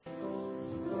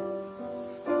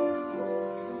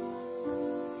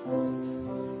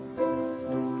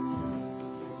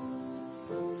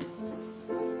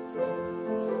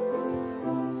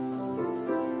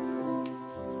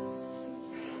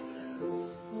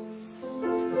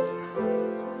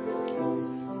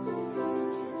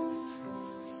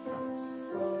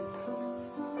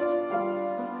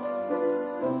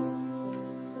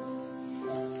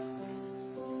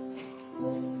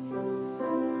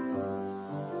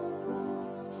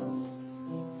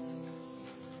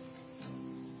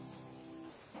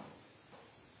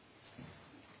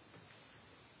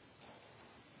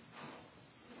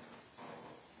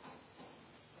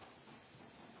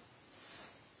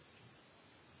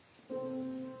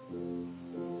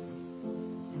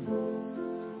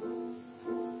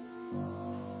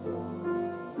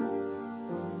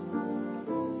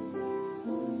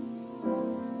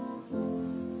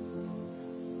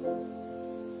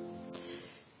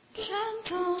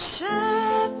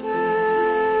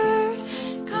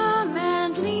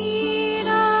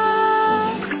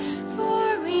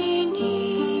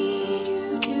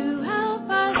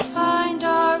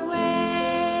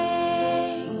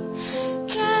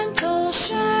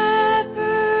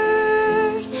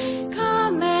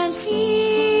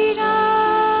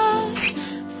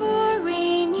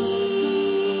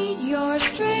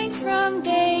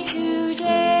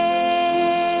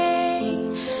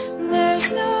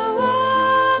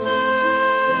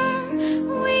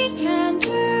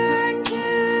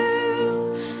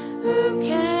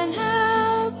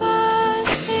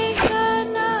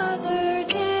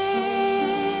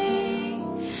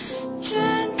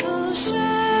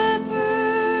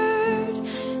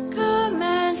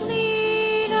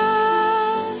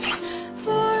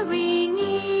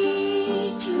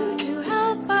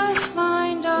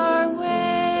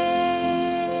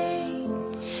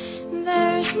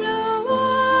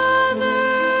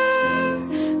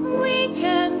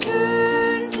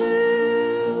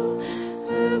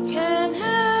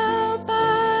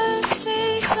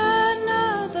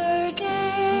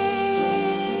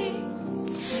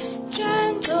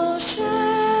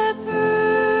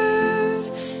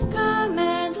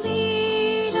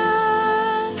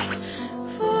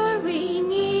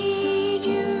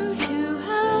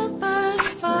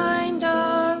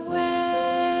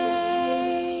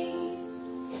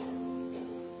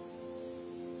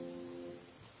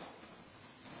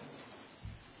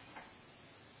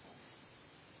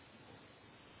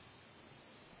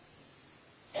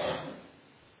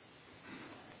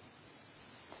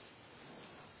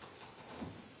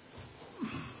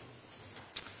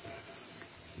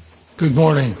Good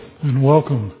morning and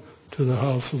welcome to the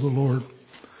house of the Lord.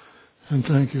 And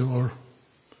thank you, Lord.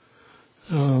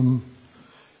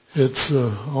 It's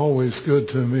always good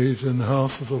to meet in the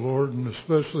house of the Lord, and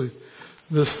especially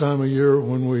this time of year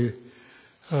when we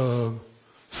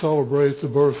celebrate the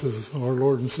birth of our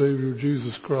Lord and Savior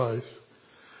Jesus Christ.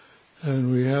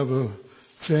 And we have a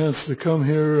chance to come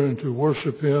here and to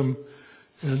worship Him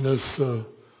in this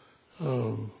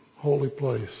holy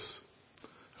place.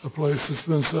 A place that's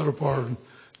been set apart and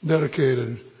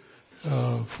dedicated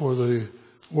for the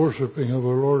worshiping of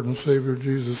our Lord and Savior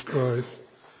Jesus Christ.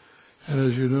 And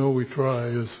as you know, we try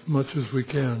as much as we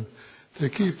can to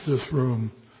keep this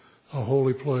room a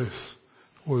holy place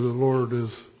where the Lord is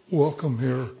welcome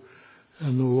here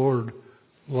and the Lord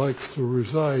likes to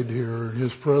reside here and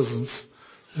His presence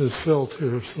is felt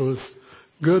here. So it's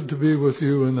good to be with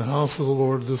you in the house of the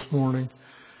Lord this morning.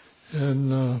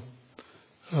 And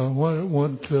I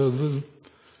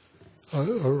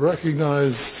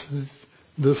recognize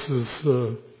this is,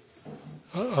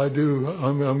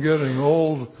 I'm getting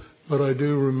old, but I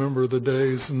do remember the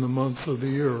days and the months of the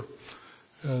year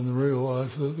and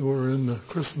realize that we're in the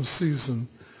Christmas season.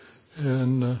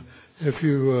 And if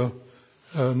you,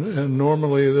 and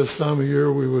normally this time of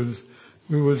year we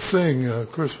would sing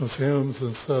Christmas hymns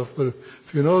and stuff, but if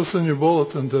you notice in your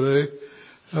bulletin today,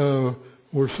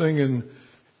 we're singing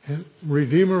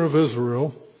Redeemer of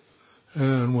Israel,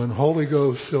 and when Holy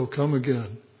Ghost shall come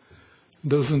again.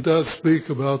 Doesn't that speak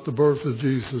about the birth of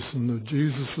Jesus and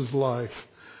Jesus' life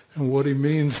and what He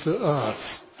means to us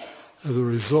as a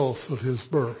result of His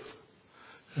birth?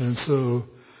 And so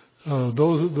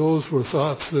those were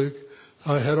thoughts that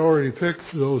I had already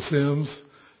picked those hymns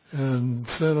and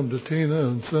sent them to Tina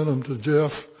and sent them to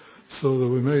Jeff so that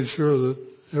we made sure that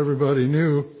everybody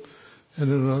knew.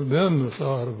 And then the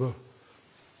thought of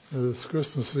this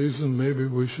Christmas season, maybe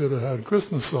we should have had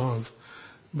Christmas songs.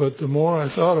 But the more I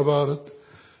thought about it,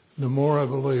 the more I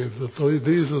believe that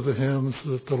these are the hymns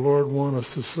that the Lord wants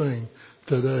us to sing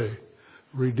today.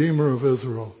 Redeemer of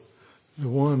Israel, the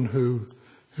one who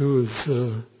is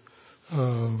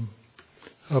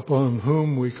upon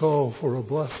whom we call for a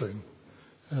blessing,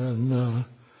 and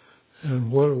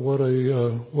what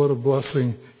a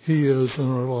blessing He is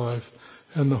in our life,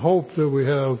 and the hope that we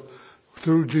have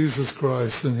through Jesus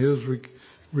Christ and His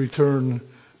return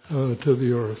to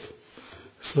the earth.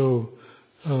 So,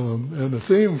 and the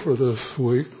theme for this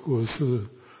week was the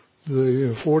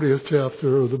 40th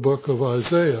chapter of the book of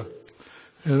Isaiah.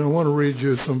 And I want to read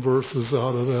you some verses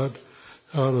out of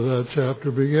that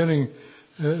chapter, beginning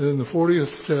in the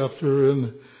 40th chapter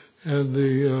and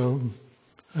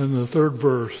the third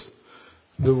verse.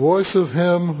 The voice of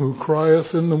him who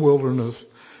crieth in the wilderness,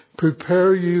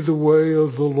 prepare ye the way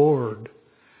of the Lord.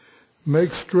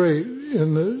 Make straight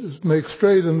in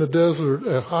the desert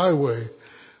a highway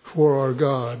for our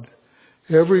God.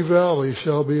 Every valley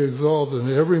shall be exalted,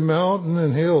 and every mountain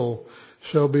and hill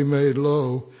shall be made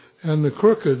low, and the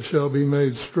crooked shall be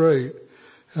made straight,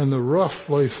 and the rough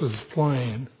places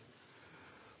plain.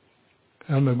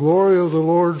 And the glory of the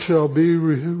Lord shall be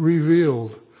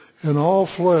revealed, and all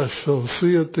flesh shall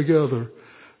see it together,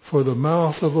 for the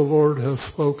mouth of the Lord hath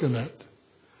spoken it.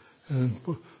 And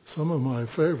one of my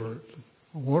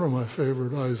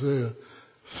favorite Isaiah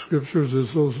scriptures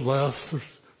is those last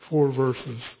 4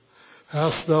 verses.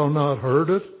 Hast thou not heard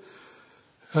it?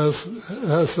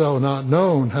 Hast thou not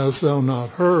known? Hast thou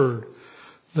not heard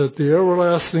that the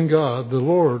everlasting God, the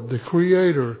Lord, the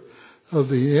Creator of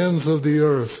the ends of the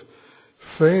earth,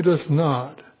 fainteth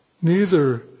not,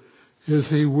 neither is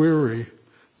He weary.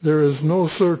 There is no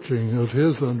searching of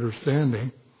His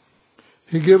understanding.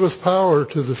 He giveth power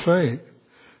to the faint,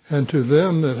 and to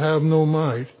them that have no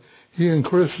might He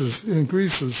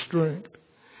increases strength.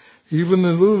 Even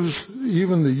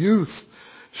the youth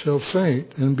shall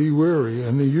faint and be weary,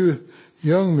 and the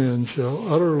young men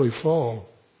shall utterly fall.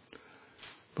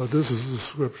 But this is the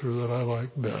scripture that I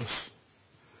like best.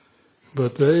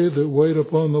 But they that wait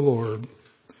upon the Lord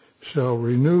shall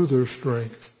renew their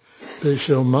strength. They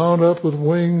shall mount up with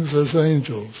wings as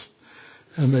angels,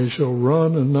 and they shall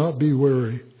run and not be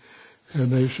weary,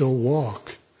 and they shall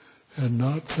walk and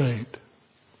not faint.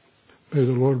 May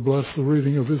the Lord bless the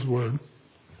reading of His word.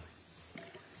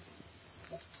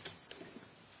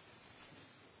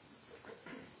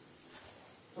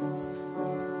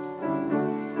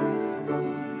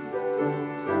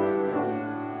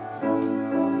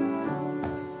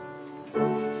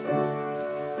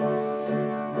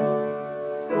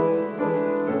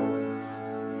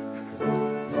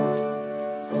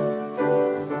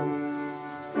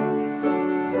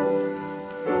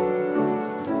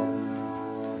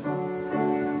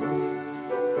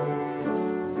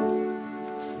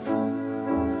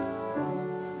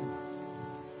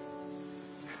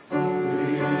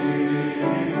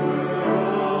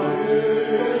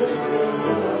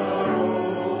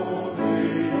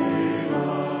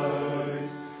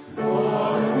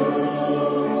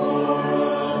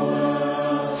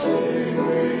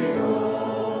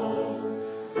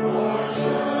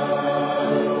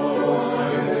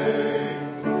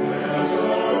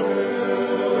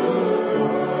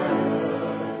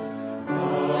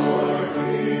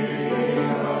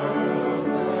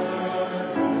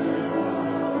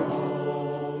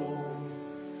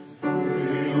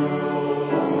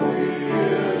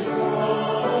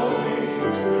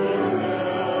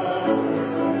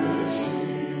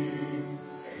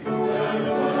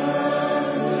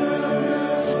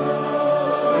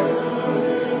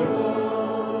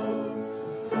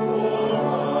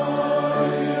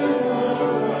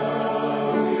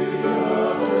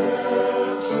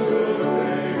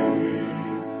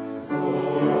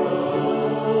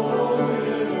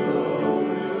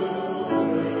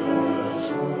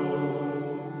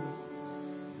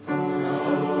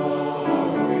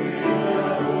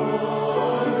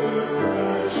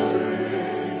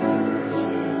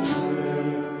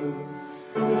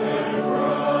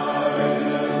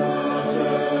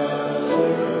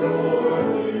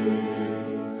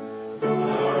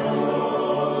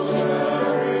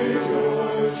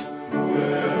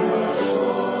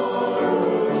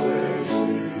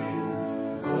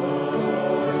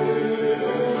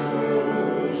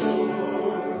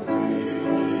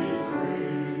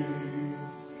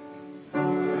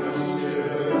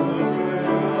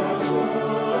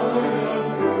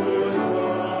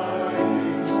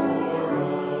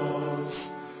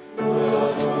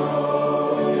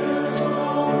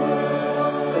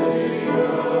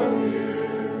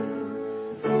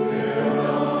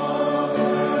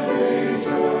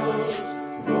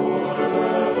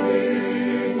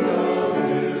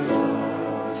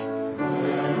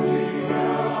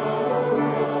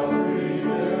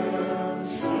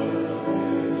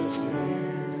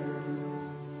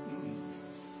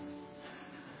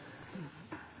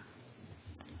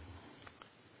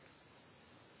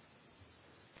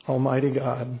 Almighty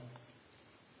God,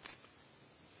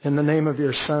 in the name of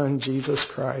your Son, Jesus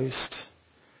Christ,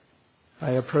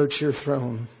 I approach your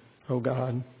throne, O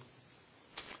God.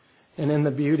 And in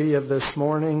the beauty of this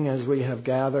morning, as we have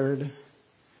gathered,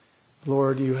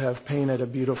 Lord, you have painted a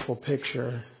beautiful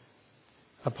picture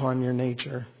upon your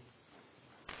nature.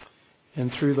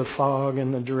 And through the fog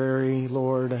and the dreary,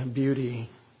 Lord, beauty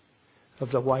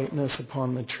of the whiteness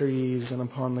upon the trees and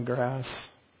upon the grass.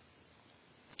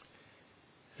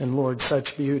 And Lord,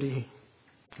 such beauty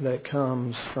that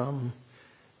comes from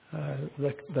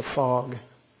the fog.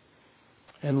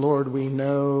 And Lord, we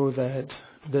know that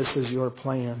this is your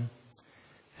plan,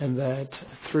 and that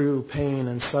through pain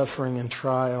and suffering and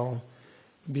trial,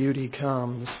 beauty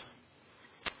comes.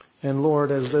 And Lord,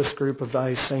 as this group of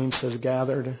thy saints has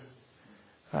gathered,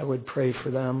 I would pray for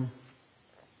them.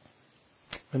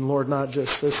 And Lord, not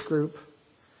just this group,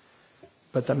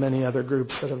 but the many other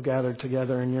groups that have gathered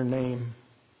together in your name.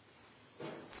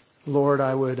 Lord,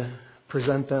 I would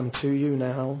present them to you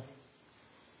now,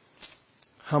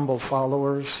 humble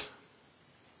followers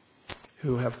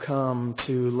who have come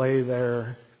to lay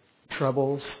their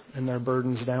troubles and their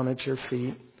burdens down at your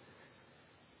feet,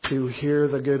 to hear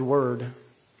the good word,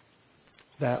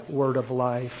 that word of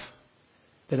life,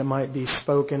 that it might be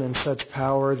spoken in such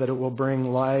power that it will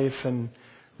bring life and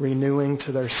renewing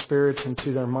to their spirits and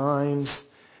to their minds,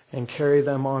 and carry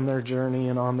them on their journey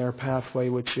and on their pathway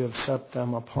which you have set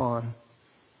them upon.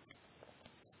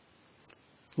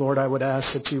 Lord, I would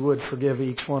ask that you would forgive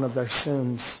each one of their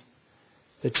sins,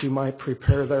 that you might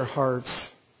prepare their hearts,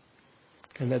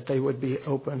 and that they would be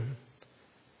open,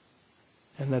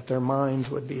 and that their minds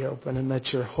would be open, and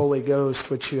that your Holy Ghost,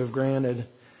 which you have granted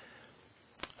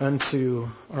unto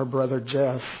our brother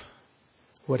Jeff,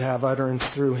 would have utterance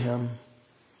through him,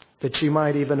 that you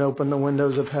might even open the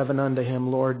windows of heaven unto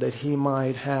him, Lord, that he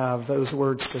might have those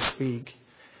words to speak,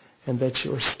 and that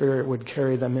your Spirit would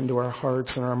carry them into our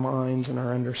hearts and our minds and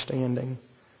our understanding,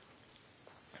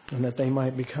 and that they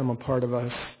might become a part of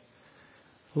us.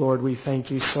 Lord, we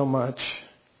thank you so much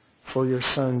for your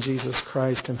Son, Jesus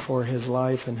Christ, and for his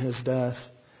life and his death.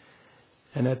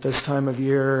 And at this time of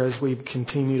year, as we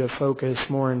continue to focus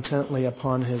more intently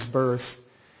upon his birth,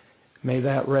 may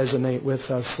that resonate with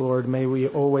us, Lord. May we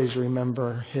always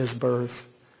remember his birth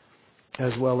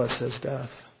as well as his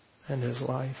death and his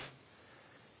life.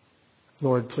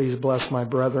 Lord, please bless my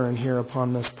brethren here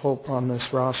upon this pulpit, on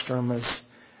this rostrum, as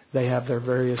they have their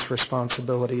various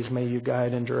responsibilities. May you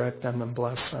guide and direct them and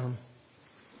bless them.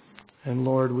 And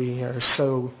Lord, we are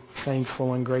so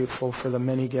thankful and grateful for the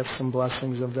many gifts and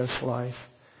blessings of this life.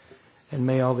 And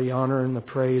may all the honor and the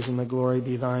praise and the glory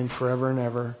be thine forever and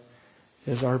ever,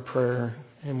 is our prayer.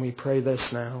 And we pray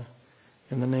this now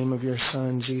in the name of your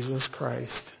Son, Jesus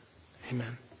Christ.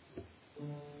 Amen.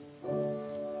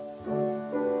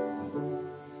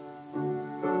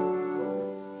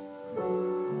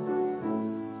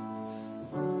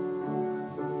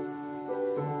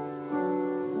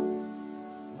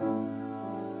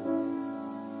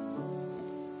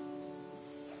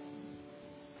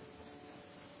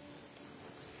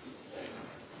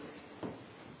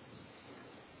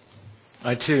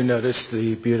 I too noticed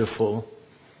the beautiful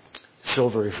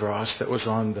silvery frost that was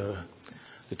on the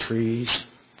trees,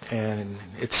 and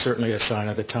it's certainly a sign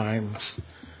of the times,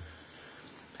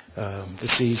 the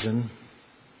season.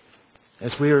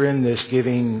 As we are in this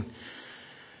giving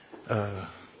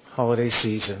holiday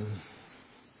season,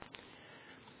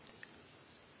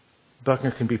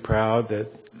 Buckner can be proud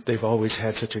that they've always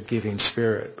had such a giving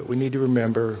spirit, but we need to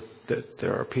remember that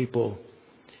there are people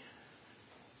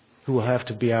who will have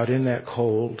to be out in that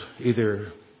cold,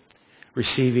 either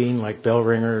receiving, like bell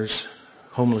ringers,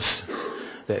 homeless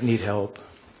that need help.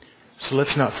 So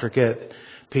let's not forget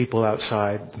people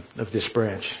outside of this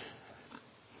branch.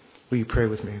 Will you pray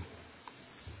with me?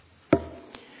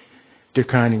 Dear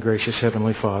kind and gracious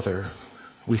Heavenly Father,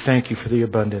 we thank you for the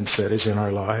abundance that is in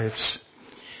our lives.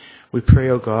 We pray,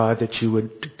 O God, that you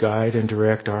would guide and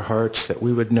direct our hearts, that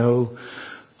we would know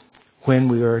when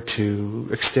we are to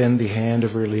extend the hand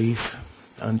of relief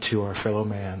unto our fellow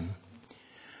man.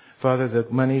 Father, the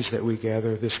monies that we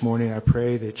gather this morning, I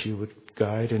pray that you would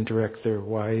guide and direct their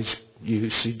wise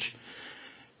usage,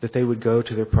 that they would go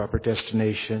to their proper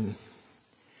destination,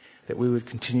 that we would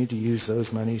continue to use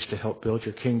those monies to help build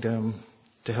your kingdom,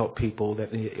 to help people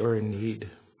that are in need.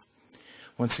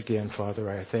 Once again, Father,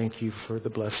 I thank you for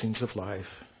the blessings of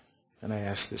life, and I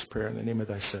ask this prayer in the name of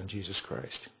thy Son, Jesus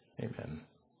Christ. Amen.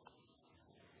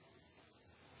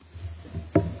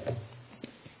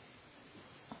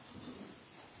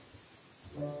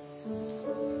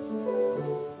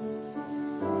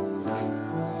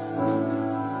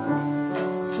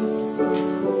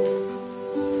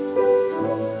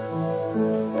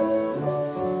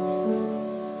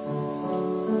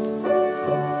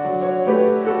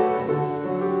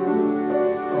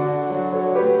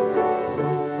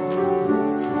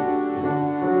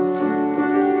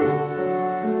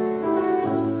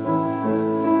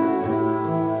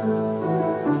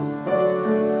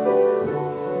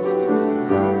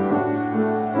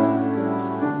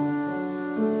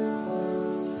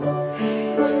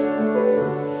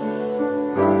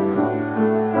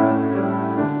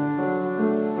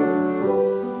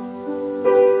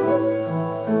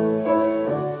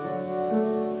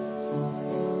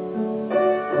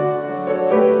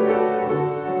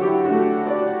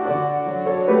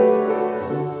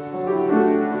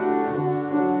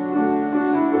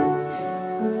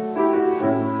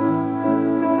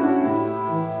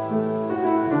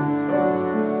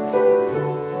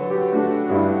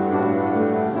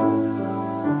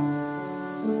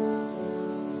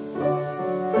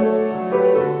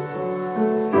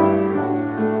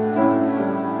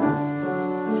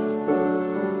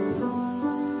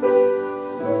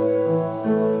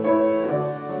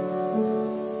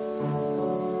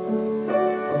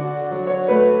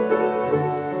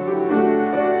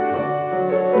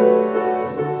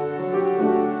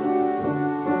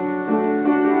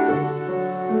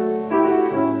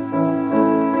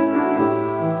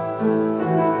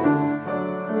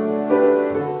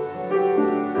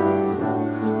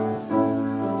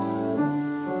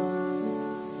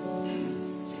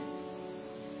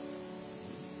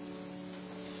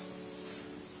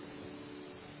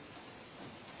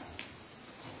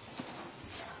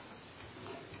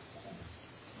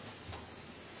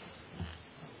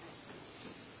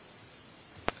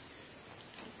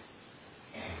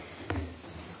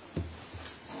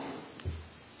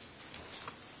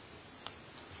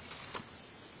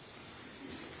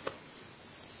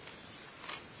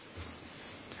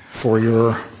 For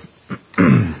your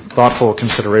thoughtful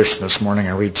consideration this morning,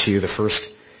 I read to you the first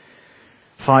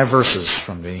 5 verses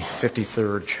from the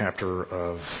 53rd chapter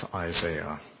of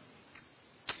Isaiah.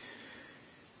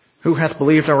 Who hath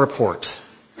believed our report?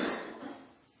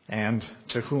 And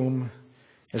to whom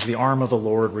is the arm of the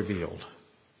Lord revealed?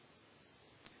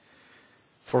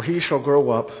 For he shall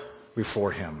grow up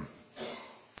before him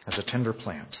as a tender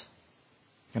plant,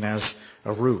 and as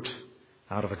a root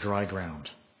out of a dry ground.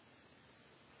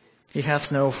 He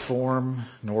hath no form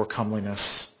nor comeliness,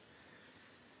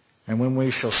 and when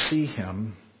we shall see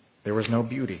him, there is no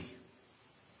beauty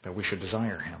that we should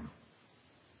desire him.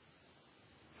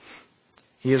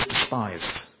 He is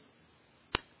despised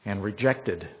and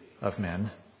rejected of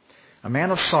men, a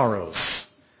man of sorrows,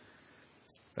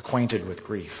 acquainted with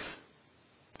grief.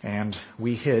 And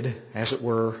we hid, as it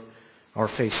were, our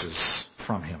faces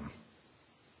from him.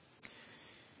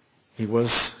 He was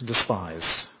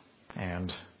despised,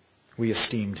 and we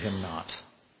esteemed him not.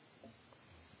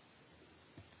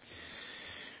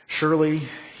 Surely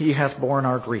he hath borne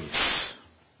our griefs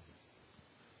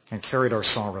and carried our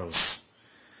sorrows.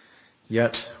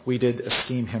 Yet we did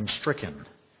esteem him stricken,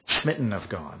 smitten of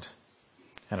God,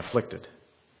 and afflicted.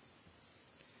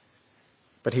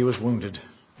 But he was wounded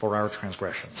for our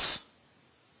transgressions.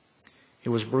 He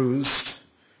was bruised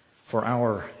for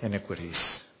our iniquities.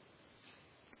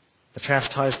 The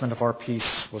chastisement of our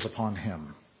peace was upon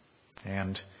him,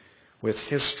 and with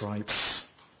his stripes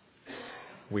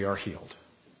we are healed.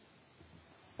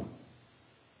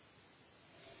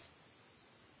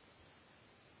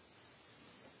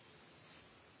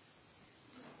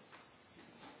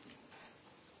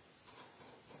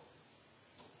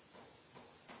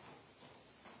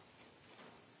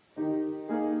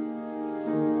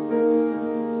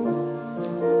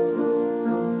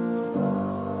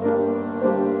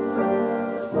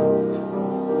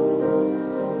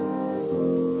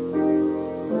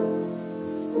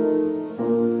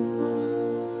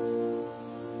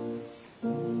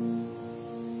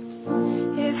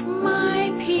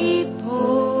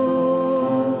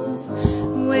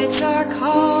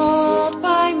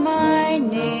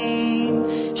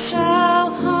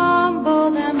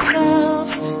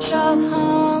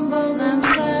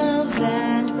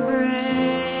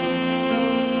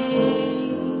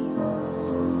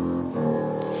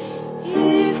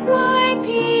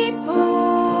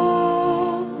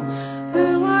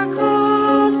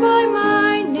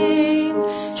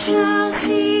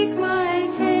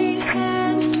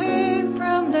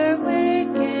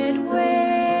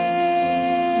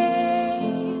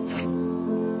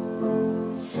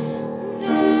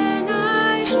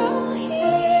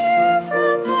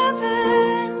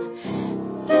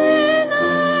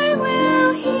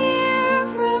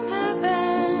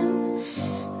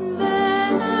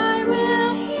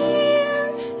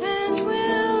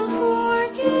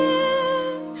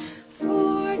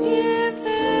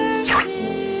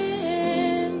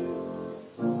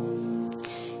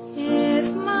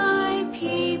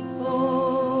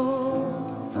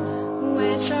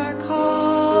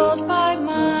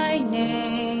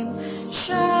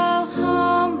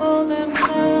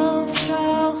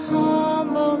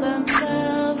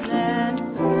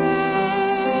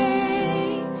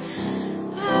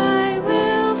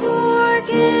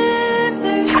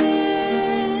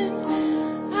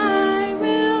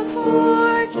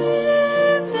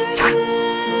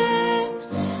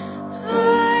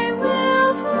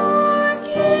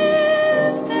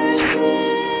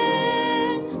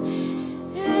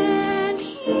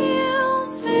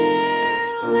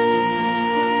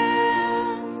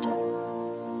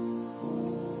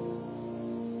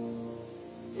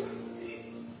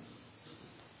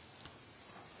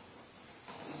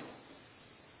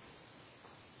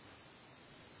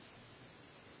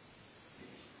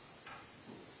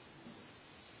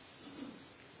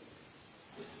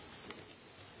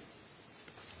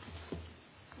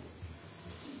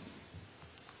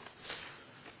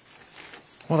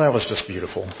 Well, that was just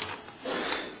beautiful.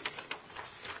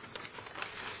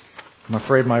 I'm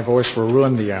afraid my voice will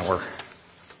ruin the hour.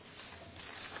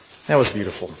 That was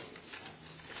beautiful.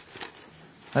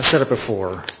 I've said it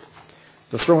before.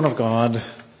 The throne of God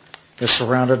is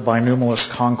surrounded by numerous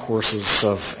concourses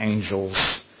of angels,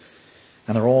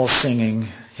 and they're all singing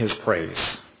his praise.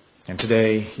 And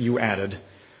today you added,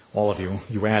 all of you,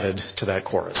 you added to that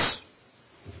chorus.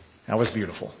 That was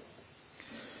beautiful.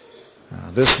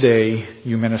 This day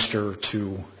you minister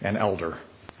to an elder,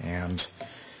 and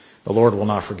the Lord will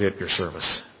not forget your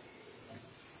service.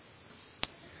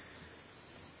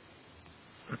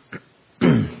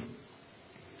 The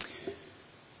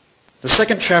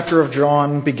second chapter of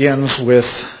John begins with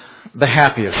the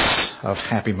happiest of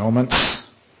happy moments,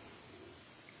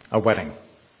 a wedding.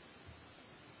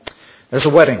 There's a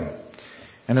wedding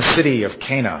in the city of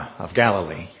Cana of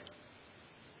Galilee.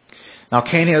 Now,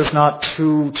 Cana is not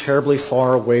too terribly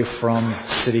far away from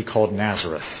a city called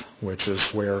Nazareth, which is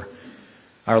where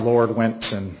our Lord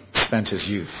went and spent his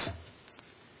youth.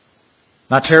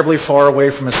 Not terribly far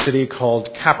away from a city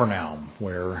called Capernaum,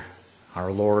 where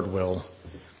our Lord will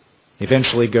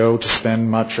eventually go to spend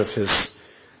much of his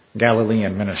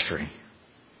Galilean ministry.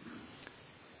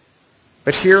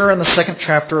 But here in the 2nd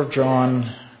chapter of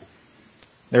John,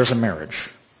 there's a marriage.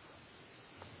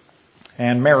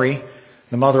 And Mary,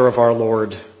 the mother of our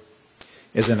Lord,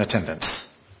 is in attendance.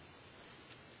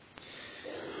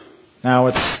 Now,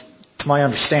 it's to my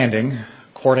understanding,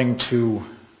 according to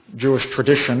Jewish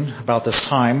tradition about this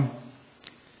time,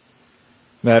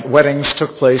 that weddings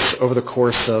took place over the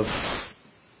course of,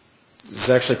 this is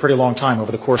actually a pretty long time,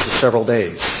 over the course of several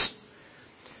days.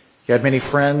 You had many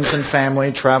friends and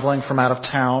family traveling from out of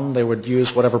town. They would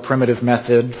use whatever primitive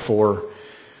method for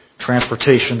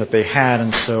transportation that they had,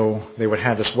 and so they would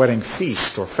have this wedding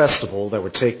feast or festival that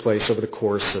would take place over the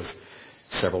course of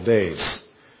several days.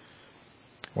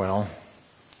 Well,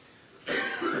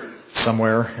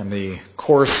 somewhere in the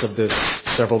course of this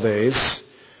several days,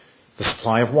 the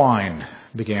supply of wine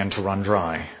began to run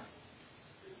dry.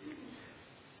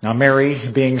 Now Mary,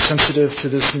 being sensitive to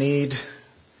this need,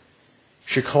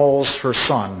 she calls her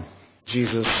son,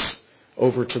 Jesus,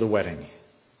 over to the wedding,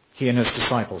 he and his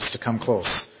disciples, to come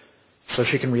close so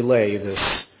she can relay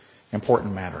this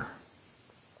important matter.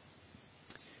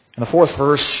 In the 4th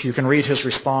verse, you can read his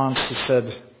response. He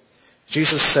said,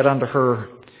 Jesus said unto her,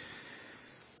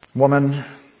 Woman,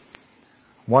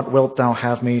 what wilt thou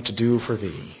have me to do for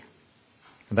thee?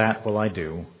 That will I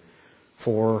do,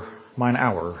 for mine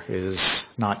hour is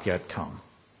not yet come.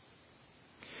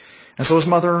 And so his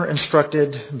mother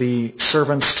instructed the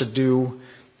servants to do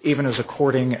even as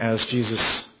according as Jesus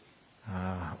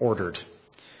ordered.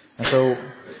 And so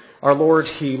our Lord,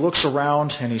 he looks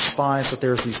around and he spies that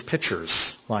there's these pitchers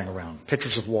lying around,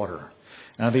 pitchers of water.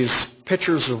 Now these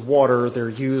pitchers of water, they're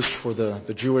used for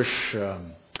the Jewish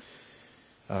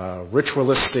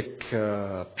ritualistic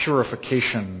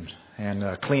purification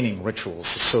and cleaning rituals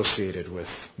associated with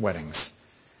weddings.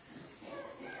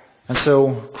 And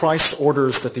so Christ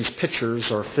orders that these pitchers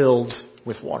are filled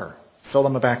with water. Fill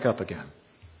them back up again.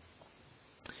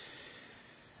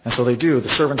 And so they do. The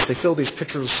servants, they fill these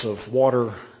pitchers of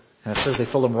water, and it says they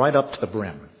fill them right up to the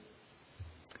brim.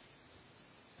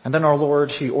 And then our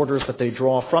Lord, he orders that they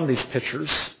draw from these pitchers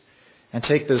and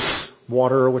take this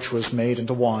water, which was made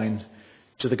into wine,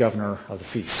 to the governor of the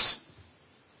feast.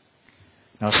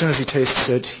 Now, as soon as he tastes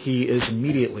it, he is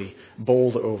immediately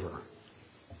bowled over,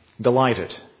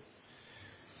 delighted.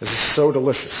 This is so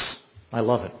delicious. I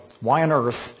love it. Why on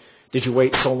earth did you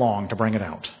wait so long to bring it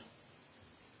out?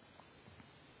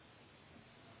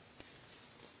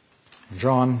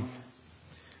 John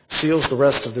seals the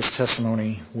rest of this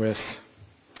testimony with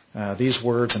these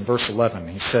words in verse 11.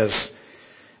 He says,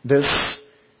 This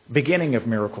beginning of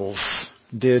miracles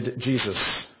did Jesus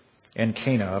in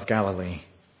Cana of Galilee,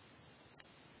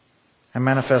 and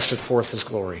manifested forth his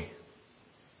glory.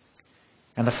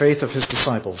 And the faith of his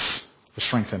disciples was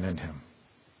strengthened in him.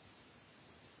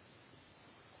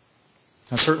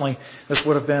 Now certainly this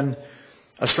would have been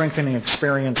a strengthening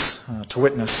experience to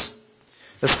witness.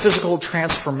 This physical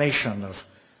transformation of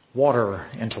water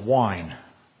into wine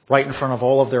right in front of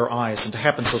all of their eyes, and to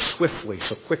happen so swiftly,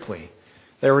 so quickly.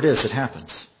 There it is, it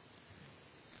happens.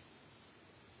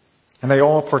 And they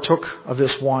all partook of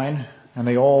this wine, and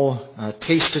they all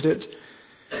tasted it.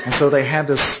 And so they had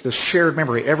this shared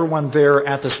memory. Everyone there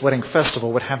at this wedding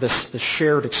festival would have this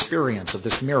shared experience of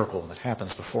this miracle that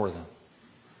happens before them.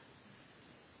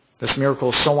 This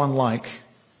miracle is so unlike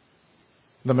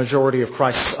the majority of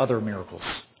Christ's other miracles.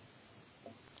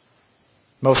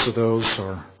 Most of those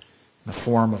are in the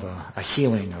form of a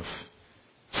healing of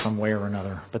some way or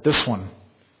another. But this one,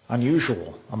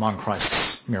 unusual among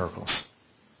Christ's miracles,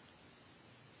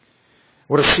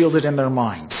 would have sealed it in their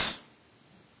minds,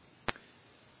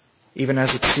 even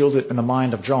as it sealed it in the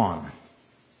mind of John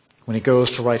when he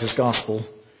goes to write his gospel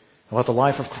about the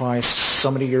life of Christ so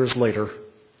many years later.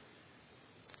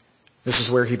 This is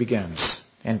where he begins,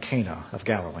 in Cana of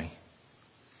Galilee.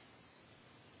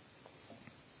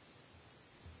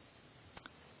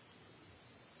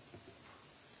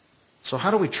 So how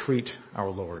do we treat our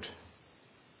Lord?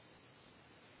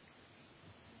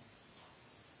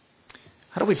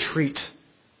 How do we treat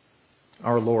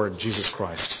our Lord Jesus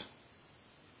Christ?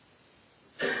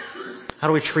 How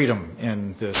do we treat him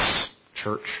in this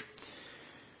church?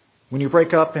 when you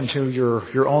break up into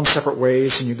your own separate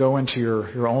ways and you go into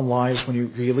your own lives, when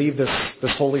you leave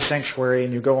this holy sanctuary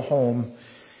and you go home,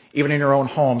 even in your own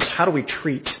homes, how do we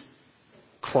treat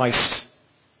Christ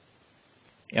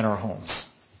in our homes?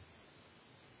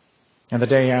 And the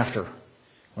day after,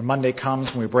 when Monday comes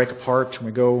and we break apart and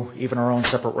we go even our own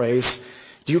separate ways,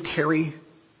 do you carry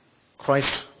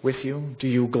Christ with you? Do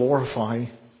you glorify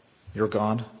your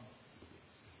God?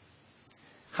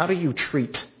 How do you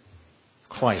treat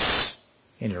Christ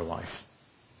in your life?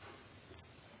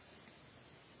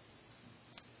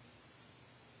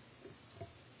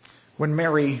 When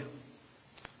Mary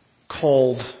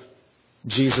called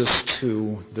Jesus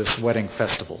to this wedding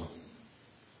festival,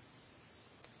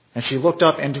 and she looked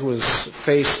up into his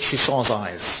face, she saw his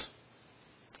eyes.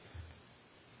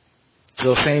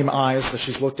 Those same eyes that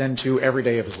she's looked into every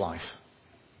day of his life.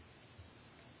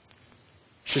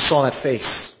 She saw that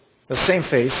face, the same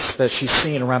face that she's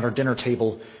seen around her dinner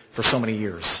table for so many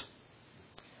years.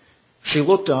 She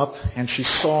looked up and she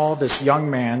saw this young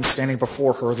man standing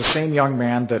before her, the same young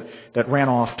man that ran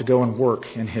off to go and work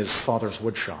in his father's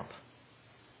wood shop.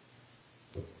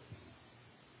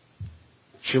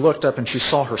 She looked up and she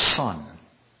saw her son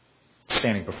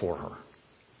standing before her.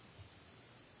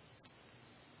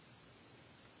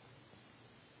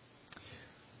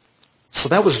 So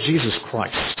that was Jesus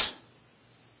Christ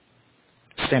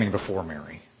standing before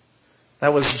Mary.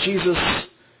 That was Jesus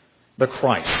the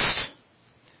Christ,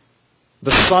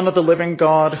 the Son of the living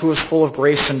God, who is full of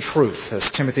grace and truth, as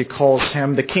Timothy calls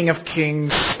him, the King of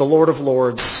kings, the Lord of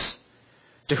lords,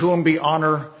 to whom be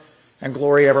honor and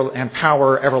glory and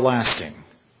power everlasting.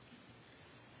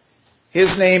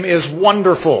 His name is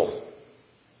Wonderful,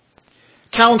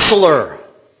 Counselor,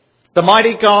 the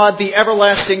mighty God, the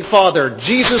everlasting Father.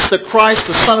 Jesus the Christ,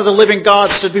 the Son of the living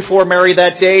God, stood before Mary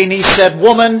that day, and he said,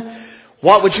 "Woman,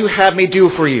 what would you have me do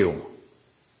for you?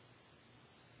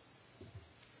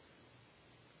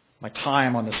 My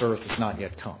time on this earth has not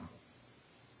yet come."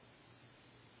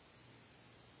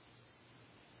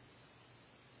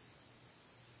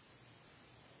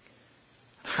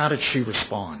 How did she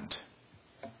respond?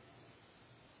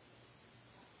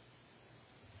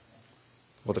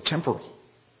 Well, the temporal.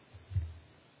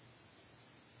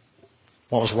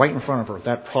 What was right in front of her,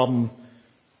 that problem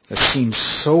that seems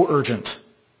so urgent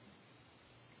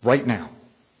right now.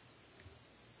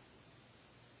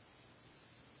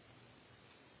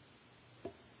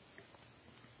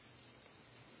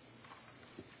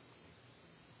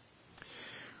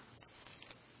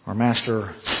 Our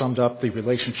Master summed up the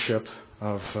relationship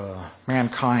of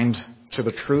mankind to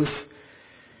the truth.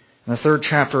 In the 3rd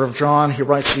chapter of John, he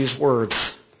writes these words,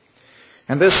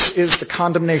 "And this is the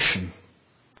condemnation,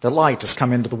 that light has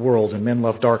come into the world, and men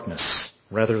love darkness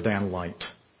rather than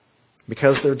light,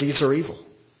 because their deeds are evil.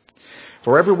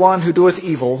 For everyone who doeth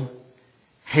evil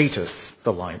hateth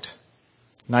the light,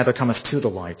 neither cometh to the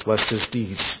light, lest his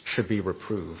deeds should be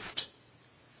reproved.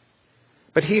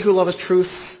 But he who loveth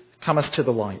truth cometh to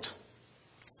the light,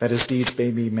 that his deeds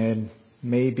may be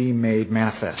made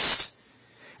manifest.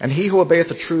 And he who obeyeth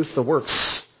the truth, the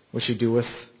works which he doeth,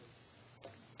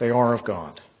 they are of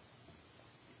God."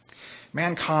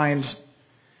 Mankind,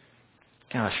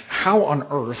 how on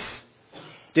earth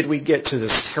did we get to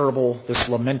this terrible, this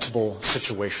lamentable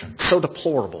situation? So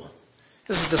deplorable.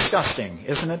 This is disgusting,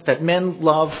 isn't it? That men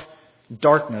love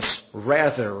darkness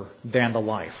rather than the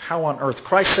light. How on earth?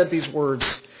 Christ said these words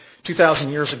 2,000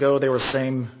 years ago. They were the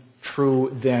same true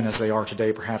then as they are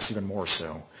today, perhaps even more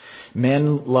so.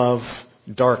 Men love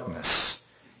darkness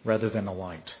rather than the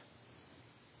light.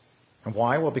 And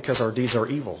why? Well, because our deeds are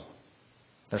evil.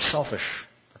 They're selfish.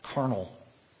 They're carnal.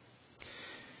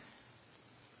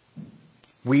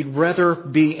 We'd rather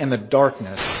be in the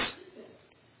darkness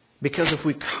because if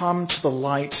we come to the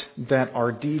light, that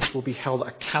our deeds will be held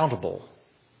accountable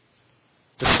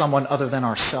to someone other than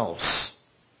ourselves.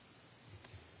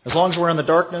 As long as we're in the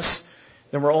darkness,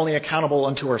 then we're only accountable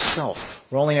unto ourselves.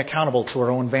 We're only accountable to our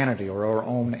own vanity or our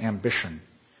own ambition.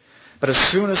 But as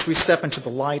soon as we step into the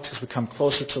light, as we come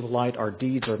closer to the light, our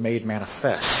deeds are made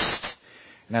manifest.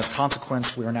 And as a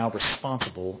consequence, we are now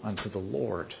responsible unto the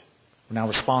Lord. We're now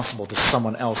responsible to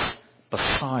someone else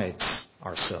besides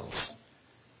ourselves.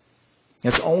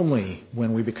 It's only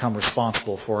when we become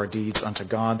responsible for our deeds unto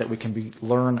God that we can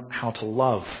learn how to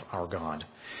love our God.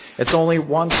 It's only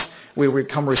once we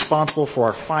become responsible for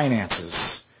our finances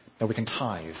that we can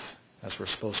tithe as we're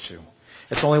supposed to.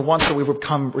 It's only once that we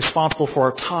become responsible for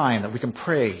our time that we can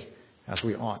pray as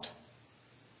we ought.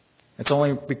 It's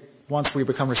only once we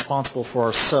become responsible for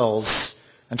ourselves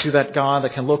and to that God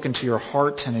that can look into your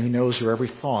heart and who knows your every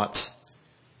thought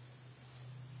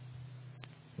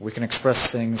We can express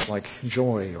things like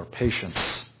joy or patience,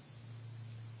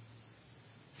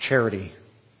 charity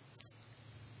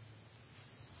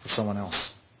for someone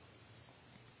else.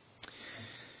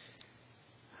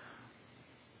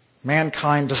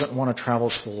 Mankind doesn't want to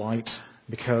travel to the light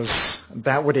because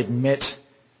that would admit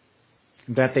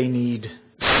that they need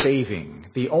saving.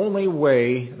 The only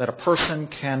way that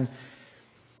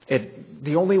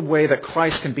the only way that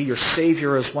Christ can be your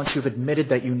Savior is once you've admitted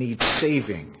that you need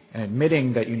saving. And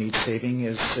admitting that you need saving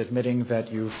is admitting that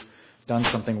you've done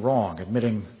something wrong,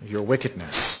 admitting your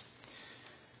wickedness.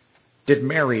 Did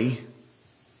Mary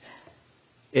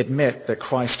admit that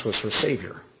Christ was her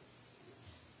Savior?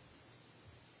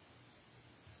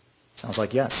 Sounds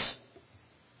like yes.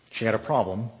 She had a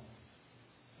problem,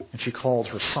 and she called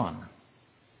her son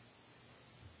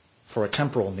for a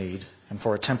temporal need and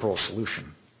for a temporal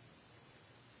solution.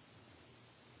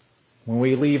 When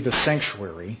we leave the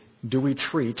sanctuary, do we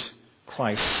treat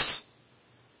Christ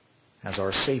as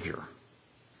our Savior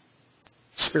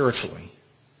spiritually?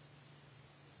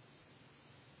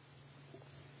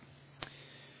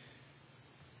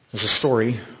 There's a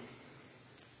story in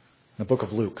the book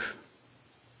of Luke,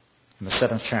 in the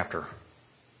 7th chapter.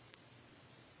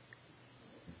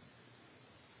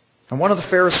 And one of the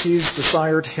Pharisees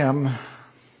desired him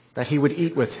that he would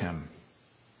eat with him.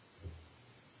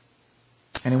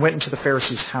 And he went into the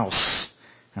Pharisee's house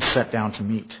and sat down to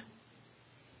meat.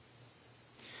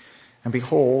 And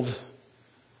behold,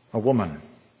 a woman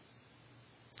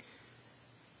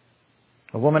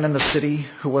in the city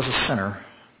who was a sinner,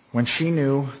 when she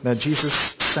knew that Jesus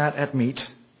sat at meat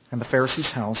in the Pharisee's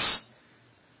house,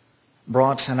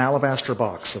 brought an alabaster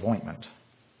box of ointment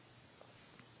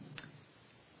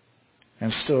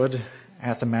and stood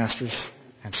at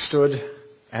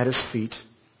his feet,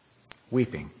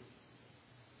 weeping,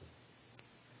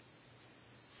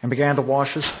 and began to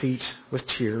wash his feet with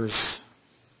tears,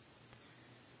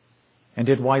 and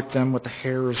did wipe them with the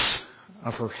hairs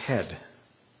of her head,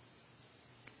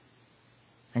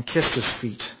 and kissed his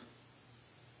feet,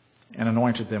 and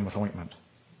anointed them with ointment.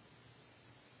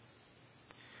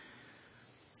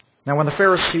 Now when the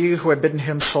Pharisee who had bidden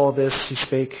him saw this, he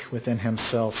spake within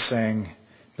himself, saying,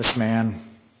 This man,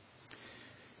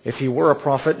 if he were a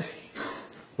prophet,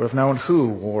 would have known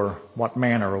who or what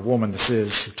man or a woman this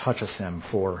is who toucheth him,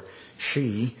 for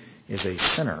she is a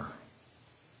sinner.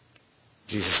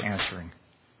 Jesus answering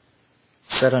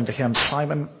said unto him,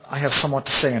 Simon, I have somewhat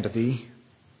to say unto thee.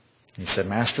 And he said,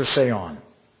 Master, say on.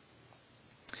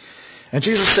 And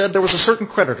Jesus said, There was a certain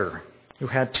creditor who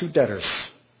had 2 debtors,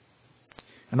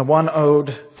 and the one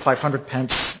owed 500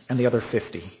 pence and the other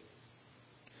 50.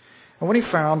 And when he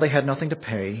found they had nothing to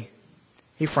pay,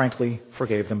 he frankly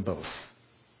forgave them both.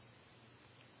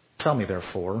 Tell me,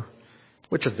 therefore,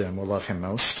 which of them will love him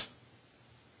most?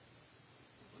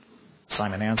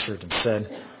 Simon answered and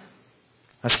said,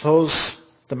 I suppose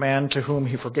the man to whom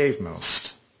he forgave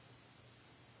most.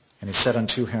 And he said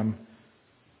unto him,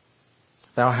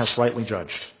 Thou hast rightly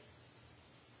judged.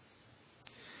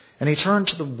 And he turned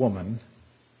to the woman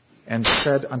and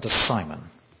said unto Simon,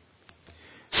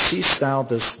 Seest thou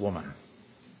this woman?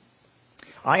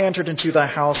 I entered into thy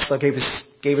house, thou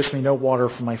gavest me no water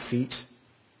for my feet,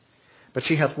 but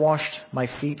she hath washed my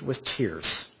feet with tears,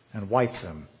 and wiped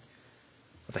them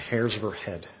with the hairs of her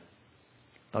head.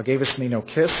 Thou gavest me no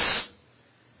kiss,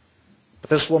 but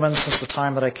this woman, since the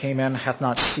time that I came in, hath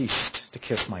not ceased to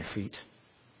kiss my feet.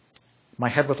 My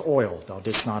head with oil thou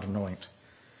didst not anoint,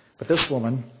 but this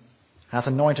woman hath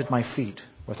anointed my feet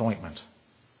with ointment.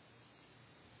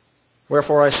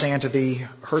 Wherefore I say unto thee,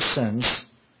 her sins,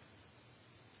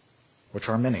 which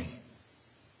are many,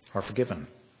 are forgiven,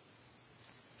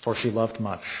 for she loved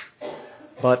much.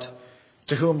 But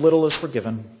to whom little is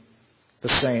forgiven, the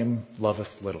same loveth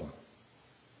little.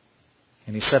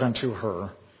 And he said unto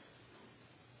her,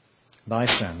 Thy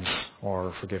sins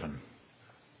are forgiven.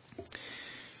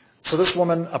 So this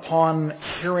woman, upon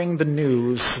hearing the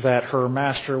news that her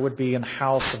master would be in the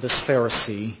house of this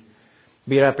Pharisee,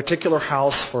 be at a particular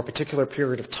house for a particular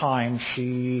period of time,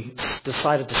 she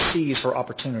decided to seize her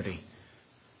opportunity.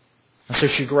 And so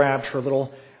she grabbed her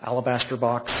little alabaster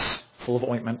box full of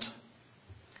ointment,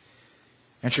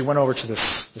 and she went over to this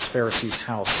Pharisee's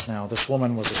house. Now, this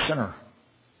woman was a sinner,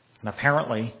 and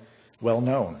apparently well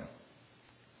known.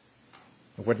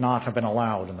 It would not have been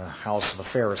allowed in the house of a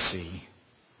Pharisee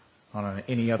on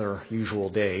any other usual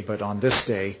day, but on this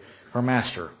day, her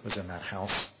master was in that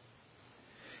house.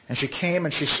 And she came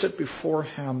and she stood before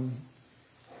him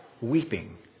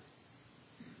weeping.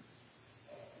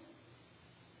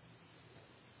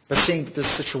 But seeing that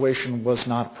this situation was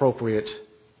not appropriate,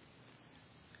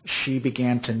 she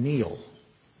began to kneel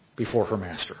before her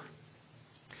master.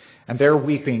 And there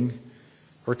weeping,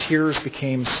 her tears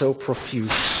became so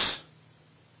profuse,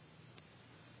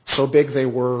 so big they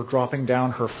were, dropping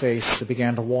down her face, they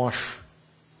began to wash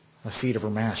the feet of her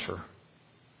master.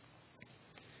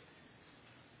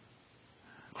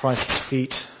 Christ's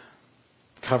feet,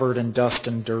 covered in dust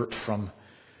and dirt from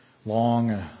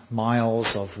long miles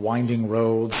of winding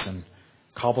roads and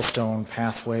cobblestone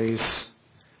pathways.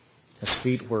 His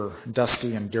feet were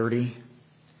dusty and dirty,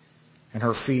 and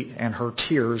her feet and her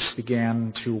tears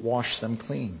began to wash them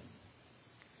clean.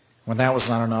 When that was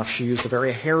not enough, she used the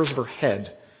very hairs of her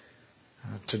head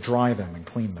to dry them and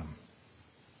clean them.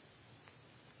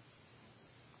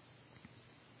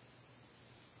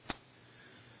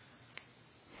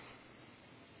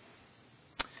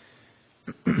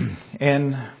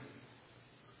 In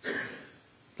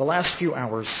the last few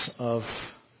hours of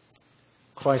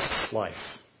Christ's life,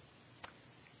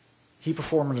 he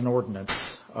performed an ordinance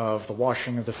of the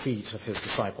washing of the feet of his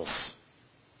disciples.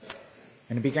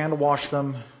 And he began to wash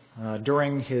them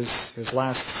during his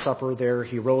Last Supper there.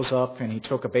 He rose up and he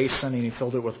took a basin and he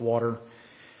filled it with water.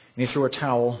 And he threw a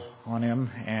towel on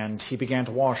him and he began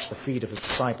to wash the feet of his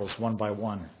disciples one by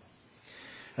one.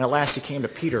 And at last he came to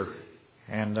Peter,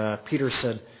 and Peter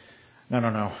said,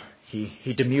 No.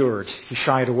 He demurred. He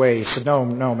shied away. He said,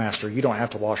 No, Master, you don't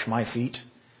have to wash my feet.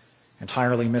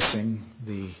 Entirely missing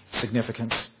the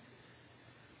significance.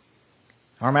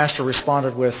 Our Master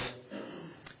responded with,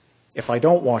 If I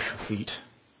don't wash your feet,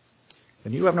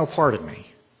 then you have no part in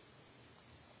me.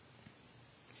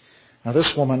 Now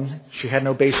this woman, she had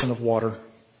no basin of water.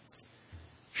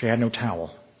 She had no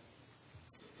towel.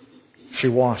 She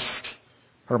washed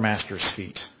her Master's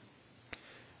feet.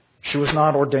 She was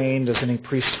not ordained as any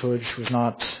priesthood. She was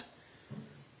not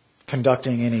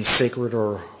conducting any sacred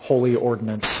or holy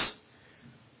ordinance.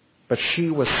 But she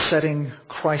was setting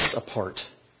Christ apart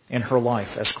in her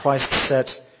life as Christ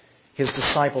set his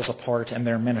disciples apart in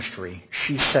their ministry.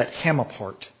 She set him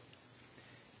apart.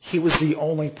 He was the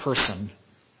only person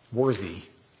worthy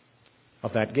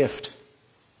of that gift.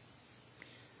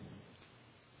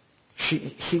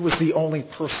 He was the only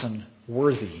person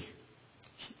worthy.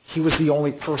 He was the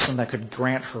only person that could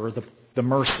grant her the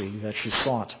mercy that she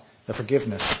sought, the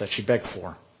forgiveness that she begged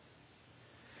for.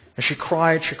 As she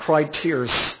cried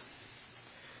tears.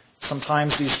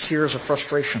 Sometimes these tears of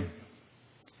frustration,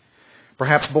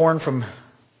 perhaps born from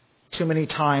too many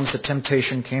times that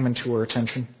temptation came into her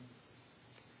attention,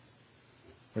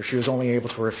 where she was only able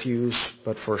to refuse,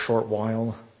 but for a short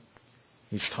while,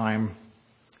 each time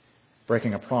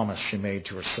breaking a promise she made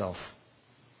to herself.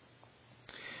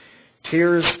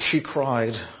 Tears she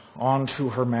cried onto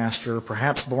her Master,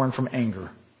 perhaps born from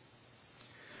anger,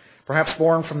 perhaps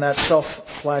born from that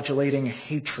self-flagellating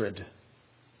hatred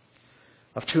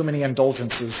of too many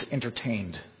indulgences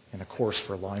entertained in the course of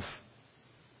her life.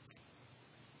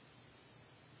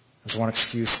 As one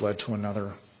excuse led to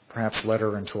another, perhaps led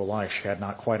her into a life she had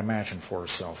not quite imagined for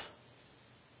herself.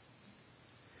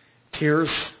 Tears,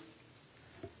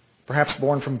 perhaps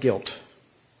born from guilt.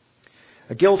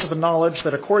 A guilt of the knowledge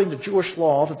that according to Jewish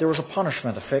law that there was a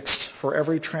punishment affixed for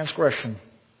every transgression.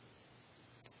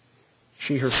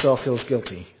 She herself feels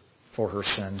guilty for her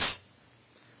sins,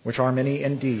 which are many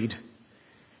indeed,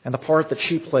 and the part that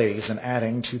she plays in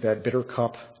adding to that bitter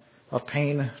cup of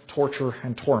pain, torture,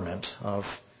 and torment of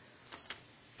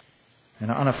an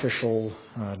unofficial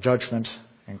judgment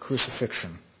and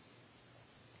crucifixion.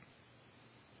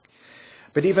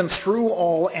 But even through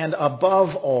all and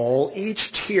above all,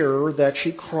 each tear that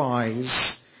she cries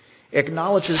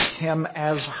acknowledges him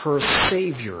as her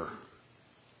Savior.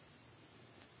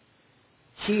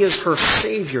 He is her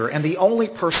Savior and the only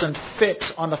person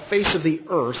fit on the face of the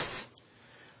earth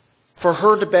for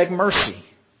her to beg mercy.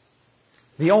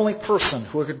 The only person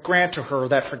who could grant to her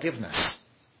that forgiveness.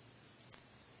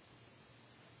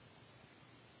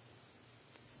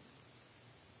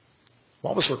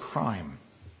 What was her crime?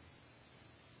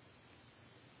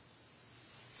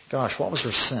 Gosh, what was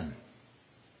her sin?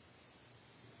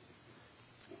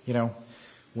 You know,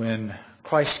 when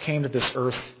Christ came to this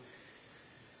earth,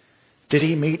 did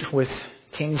he meet with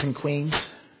kings and queens?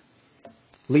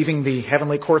 Leaving the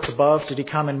heavenly courts above, did he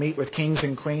come and meet with kings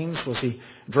and queens? Was he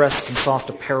dressed in soft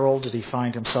apparel? Did he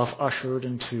find himself ushered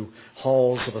into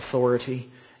halls of authority,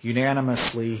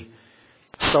 unanimously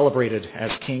celebrated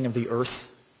as king of the earth?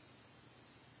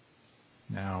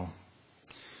 No,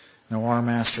 our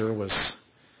Master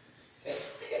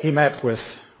he met with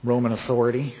Roman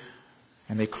authority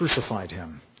and they crucified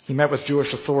him. He met with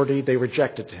Jewish authority, they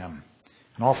rejected him.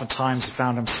 And oftentimes he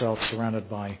found himself surrounded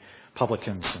by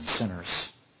publicans and sinners.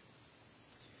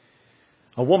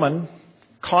 A woman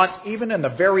caught even in the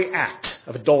very act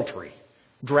of adultery,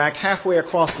 dragged halfway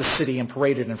across the city and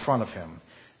paraded in front of him,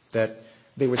 that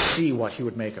they would see what he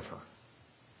would make of her.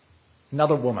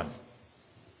 Another woman,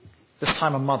 this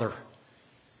time a mother,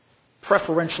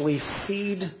 preferentially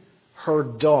feed her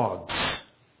dogs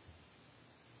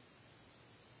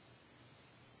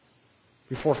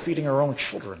before feeding her own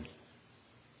children.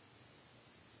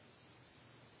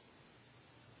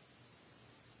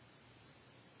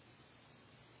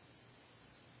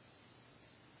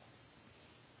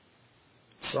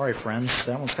 Sorry, friends,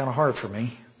 that one's kind of hard for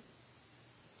me.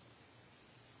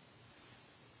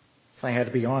 If I had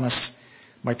to be honest,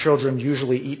 my children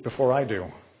usually eat before I do.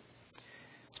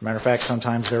 As a matter of fact,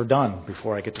 sometimes they're done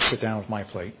before I get to sit down with my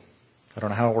plate. I don't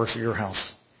know how it works at your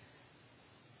house.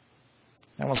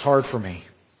 That one's hard for me.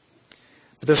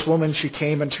 But this woman, she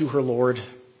came into her Lord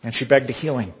and she begged a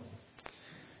healing.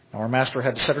 Now our master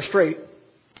had to set her straight.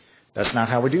 That's not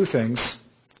how we do things.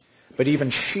 But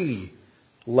even she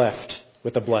left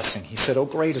with a blessing. He said, "Oh,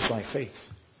 great is thy faith.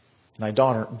 And thy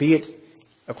daughter, be it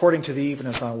according to thee even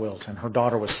as thou wilt." And her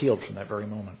daughter was healed from that very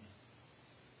moment.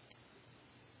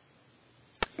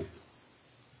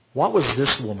 What was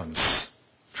this woman's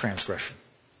transgression?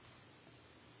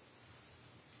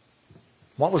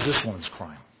 What was this woman's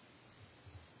crime?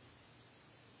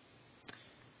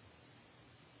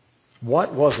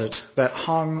 What was it that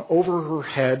hung over her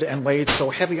head and laid so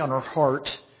heavy on her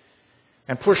heart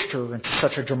and pushed her into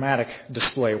such a dramatic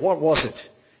display? What was it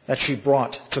that she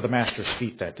brought to the Master's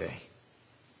feet that day?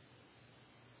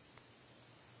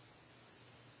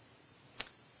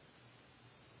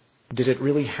 Did it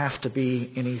really have to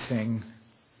be anything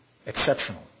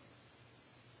exceptional?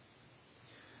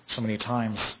 So many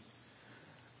times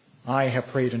I have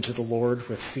prayed into the Lord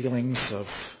with feelings of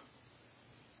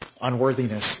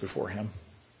unworthiness before Him.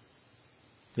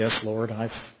 Yes, Lord,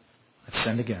 I've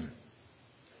sinned again.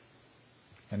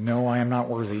 And no, I am not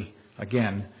worthy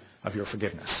again of your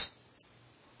forgiveness.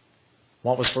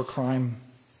 What was her crime?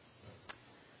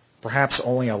 Perhaps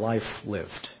only a life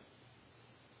lived.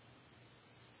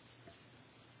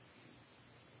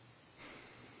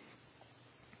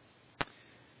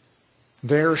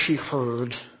 There she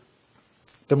heard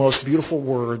the most beautiful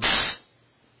words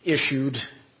issued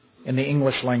in the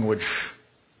English language.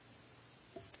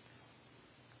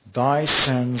 Thy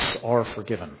sins are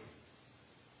forgiven.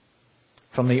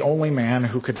 From the only man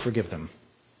who could forgive them.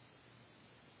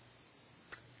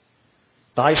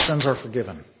 Thy sins are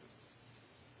forgiven.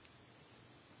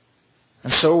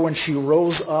 And so when she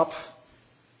rose up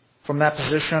from that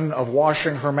position of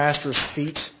washing her master's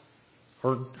feet,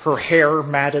 her hair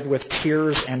matted with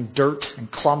tears and dirt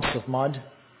and clumps of mud,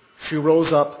 she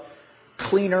rose up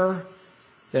cleaner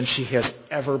than she has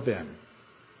ever been.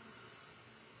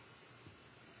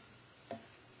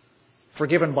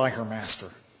 Forgiven by her master.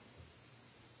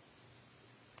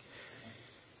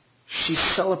 She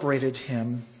celebrated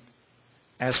him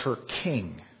as her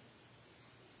king.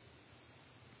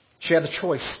 She had a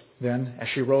choice then, as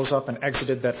she rose up and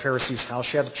exited that Pharisee's house.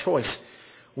 She had a choice.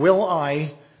 Will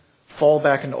I fall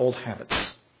back into old habits?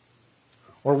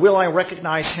 Or will I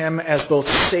recognize him as both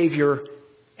Savior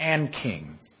and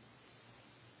King?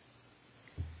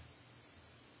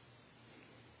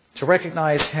 To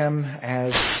recognize him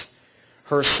as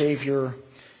her Savior,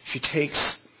 she takes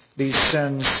these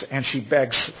sins and she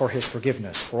begs for his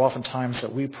forgiveness. For oftentimes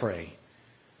that we pray,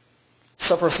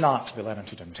 suffer us not to be led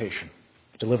into temptation.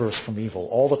 Deliver us from evil.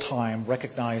 All the time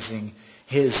recognizing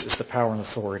his is the power and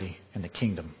authority in the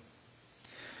kingdom.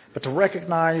 But to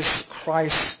recognize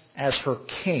Christ as her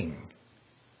king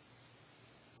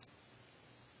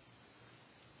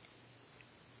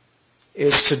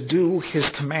is to do his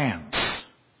commands.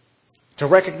 To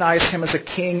recognize him as a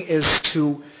king is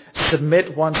to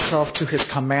submit oneself to his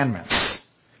commandments.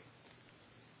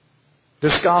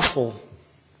 This gospel,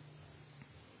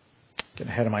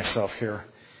 getting ahead of myself here,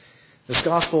 this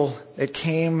gospel, it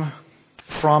came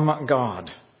from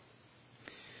God.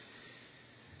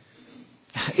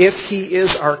 If he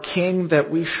is our king,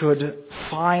 that we should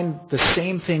find the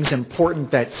same things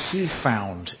important that he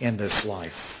found in this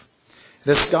life.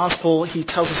 This gospel, he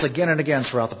tells us again and again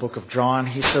throughout the book of John.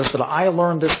 He says that I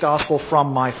learned this gospel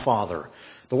from my Father.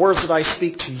 The words that I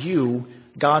speak to you,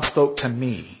 God spoke to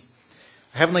me.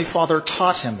 Heavenly Father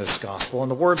taught him this gospel,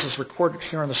 and the words as recorded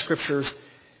here in the Scriptures,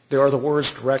 they are the words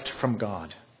direct from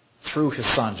God through his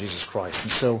Son, Jesus Christ.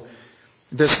 And so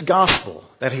this gospel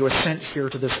that he was sent here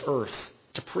to this earth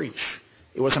to preach,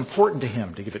 it was important to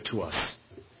him to give it to us.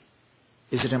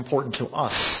 Is it important to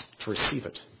us to receive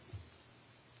it?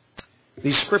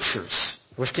 These Scriptures,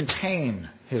 which contain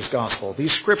his gospel,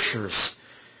 these Scriptures,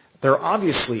 they're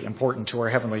obviously important to our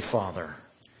Heavenly Father.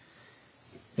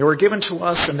 They were given to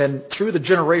us, and then through the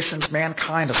generations,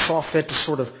 mankind has saw fit to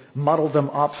sort of muddle them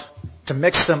up, to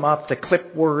mix them up, to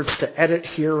clip words, to edit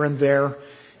here and there,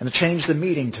 and to change the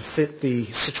meaning to fit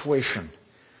the situation.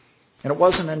 And it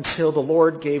wasn't until the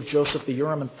Lord gave Joseph the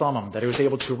Urim and Thummim that he was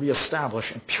able to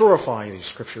reestablish and purify these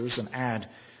scriptures and add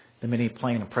the many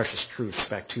plain and precious truths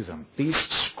back to them. These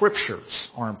scriptures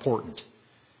are important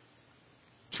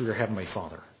to your Heavenly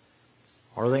Father.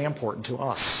 Are they important to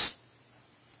us?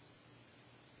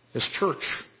 This church,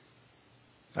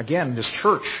 again, this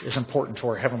church is important to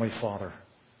our Heavenly Father.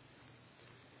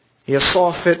 He has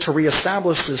saw fit to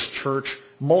reestablish this church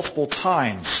multiple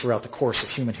times throughout the course of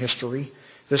human history.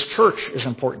 This church is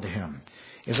important to Him.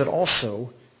 Is it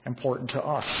also important to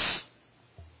us?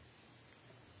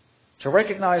 To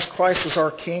recognize Christ as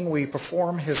our King, we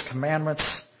perform His commandments.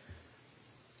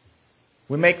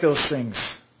 We make those things.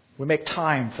 We make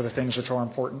time for the things which are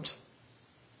important.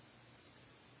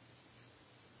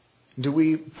 Do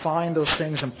we find those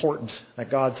things important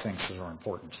that God thinks are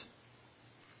important?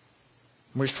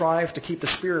 We strive to keep the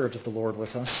Spirit of the Lord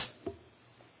with us.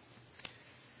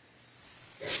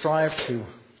 Strive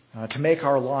to make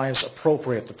our lives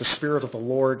appropriate, that the Spirit of the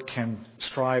Lord can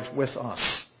strive with us,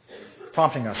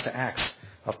 prompting us to acts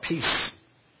of peace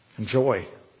and joy,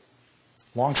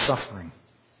 long-suffering,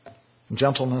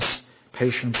 gentleness,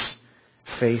 patience,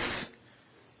 faith,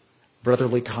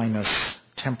 brotherly kindness,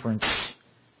 temperance,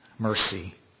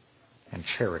 mercy, and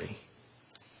charity.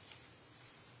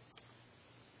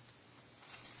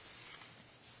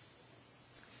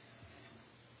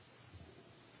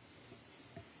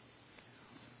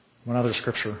 One other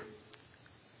scripture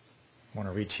I want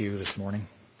to read to you this morning.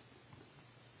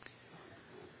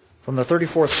 From the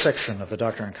 34th section of the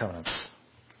Doctrine and Covenants.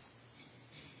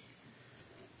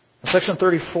 Section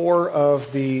 34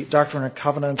 of the Doctrine and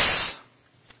Covenants,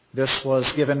 this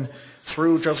was given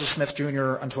through Joseph Smith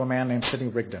Jr. unto a man named Sidney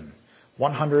Rigdon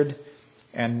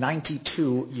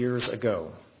 192 years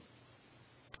ago.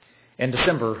 In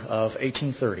December of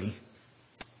 1830,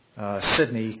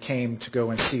 Sidney came to go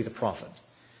and see the prophet.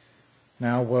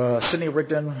 Now, Sidney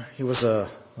Rigdon, he was a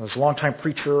longtime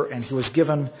preacher, and he was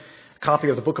given a copy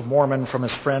of the Book of Mormon from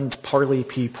his friend Parley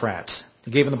P. Pratt. He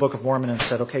gave him the Book of Mormon and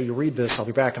said, okay, you read this, I'll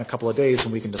be back in a couple of days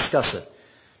and we can discuss it.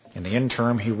 In the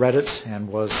interim, he read it and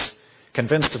was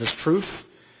convinced of its truth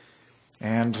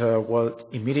and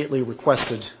immediately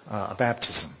requested a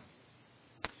baptism.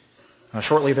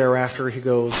 Shortly thereafter, he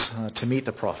goes to meet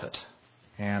the prophet.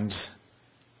 And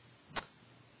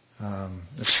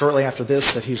shortly after this,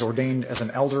 that he's ordained as an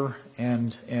elder,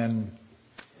 and in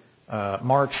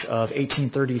March of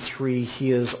 1833,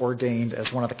 he is ordained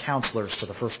as one of the counselors to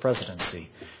the First Presidency,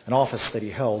 an office that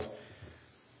he held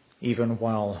even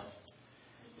while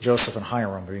Joseph and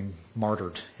Hiram were being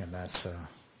martyred in that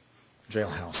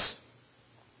jailhouse.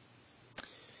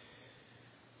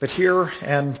 But here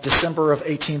in December of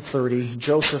 1830,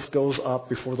 Joseph goes up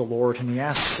before the Lord and he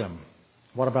asks him,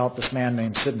 what about this man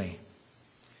named Sidney?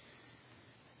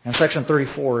 And section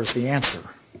 34 is the answer.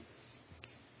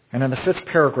 And in the 5th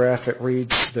paragraph it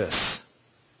reads this: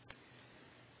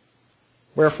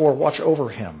 wherefore watch over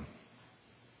him,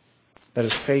 that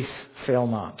his faith fail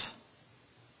not.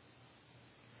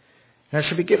 And it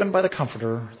shall be given by the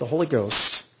Comforter, the Holy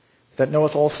Ghost, that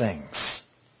knoweth all things.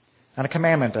 And a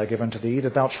commandment I give unto thee,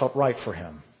 that thou shalt write for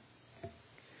him.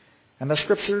 And the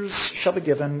Scriptures shall be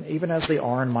given, even as they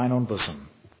are in mine own bosom,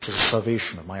 to the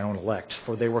salvation of mine own elect,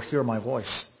 for they will hear my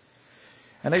voice.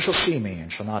 And they shall see me,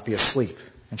 and shall not be asleep,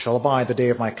 and shall abide the day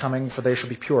of my coming, for they shall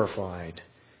be purified,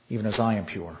 even as I am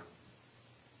pure.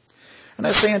 And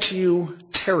I say unto you,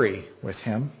 tarry with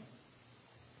him,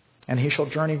 and he shall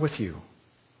journey with you.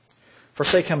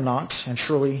 Forsake him not, and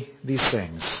surely these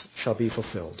things shall be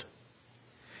fulfilled.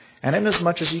 And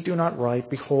inasmuch as ye do not write,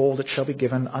 behold, it shall be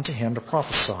given unto him to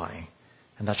prophesy,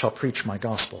 and that shall preach my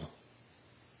gospel,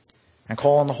 and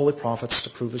call on the holy prophets to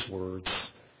prove his words,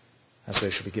 as they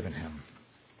shall be given him.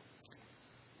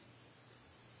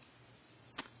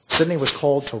 Sidney was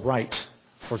called to write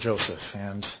for Joseph,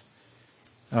 and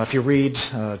if you read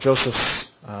Joseph's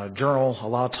journal, a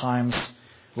lot of times,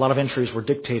 a lot of entries were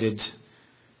dictated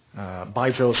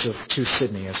by Joseph to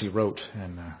Sidney as he wrote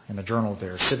in the journal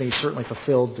there. Sidney certainly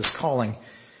fulfilled this calling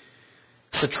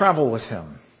to travel with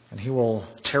him, and he will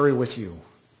tarry with you.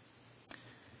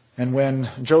 And when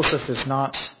Joseph is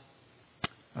not,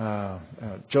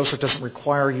 Joseph doesn't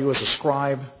require you as a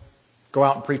scribe, go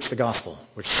out and preach the gospel,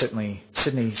 which Sidney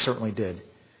certainly did.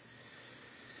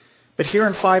 But here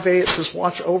in 5a it says,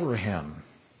 watch over him,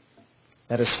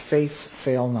 that his faith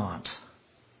fail not.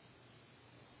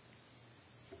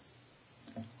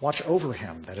 Watch over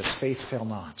him, that his faith fail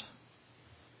not.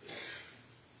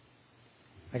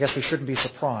 I guess we shouldn't be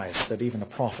surprised that even the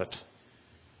prophet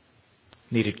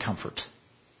needed comfort.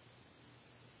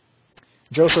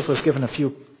 Joseph was given a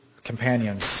few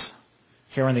companions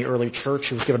here in the early church.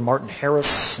 He was given Martin Harris,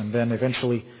 and then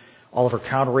eventually Oliver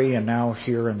Cowdery, and now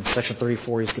here in section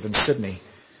 34 he's given Sidney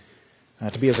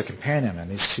to be as a companion,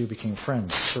 and these two became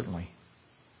friends, certainly.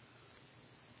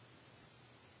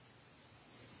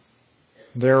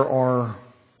 There are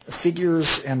figures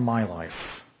in my life,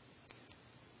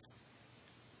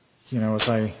 as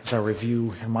I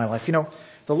review in my life.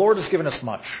 The Lord has given us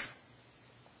much.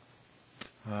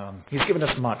 He's given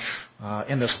us much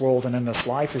in this world and in this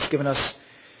life. He's given us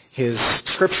His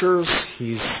Scriptures.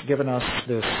 He's given us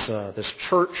this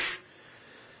church.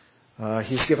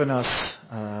 He's given us.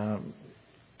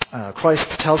 Christ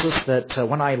tells us that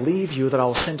when I leave you, that I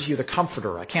will send to you the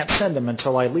Comforter. I can't send them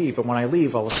until I leave, but when I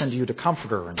leave, I will send to you the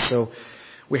Comforter. And so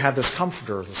we have this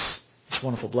Comforter, this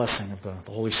wonderful blessing of the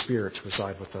Holy Spirit to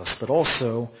reside with us. But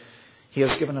also, He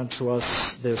has given unto us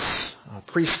this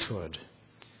priesthood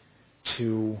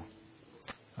to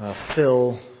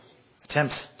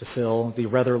attempt to fill the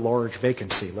rather large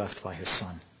vacancy left by His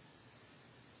Son.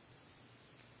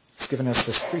 He's given us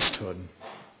this priesthood.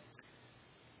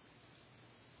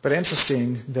 But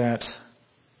interesting that,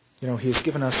 He's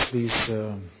given us these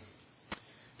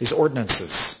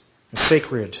ordinances,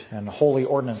 sacred and holy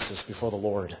ordinances before the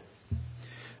Lord.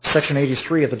 Section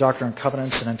 83 of the Doctrine and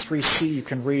Covenants, and in 3c you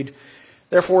can read,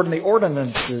 "Therefore in the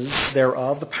ordinances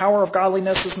thereof the power of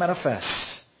godliness is manifest.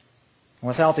 And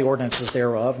without the ordinances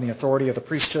thereof and the authority of the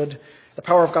priesthood, the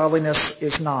power of godliness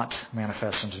is not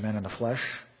manifest unto men in the flesh.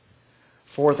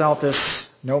 For without this,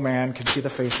 no man can see the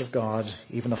face of God,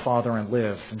 even the Father, and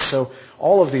live." And so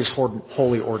all of these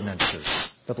holy ordinances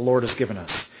that the Lord has given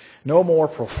us, no more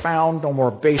profound, no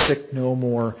more basic, no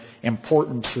more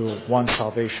important to one's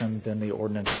salvation than the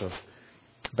ordinance of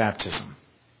baptism.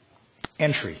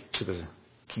 Entry to the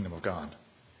kingdom of God.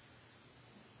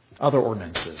 Other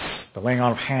ordinances, the laying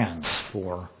on of hands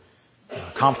for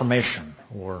confirmation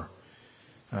or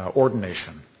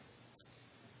ordination,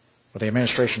 or the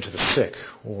administration to the sick,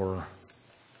 or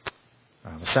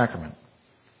the sacrament.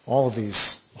 All of these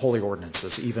holy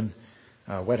ordinances, even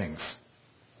weddings.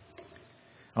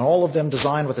 And all of them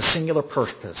designed with a singular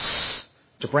purpose,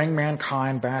 to bring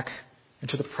mankind back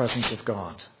into the presence of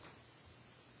God.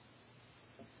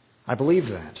 I believe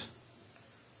that.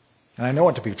 And I know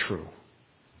it to be true.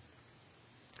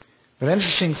 But an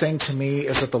interesting thing to me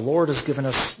is that the Lord has given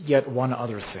us yet one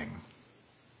other thing.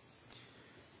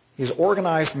 He's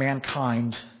organized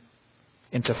mankind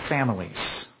into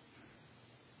families.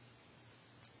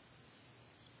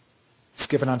 He's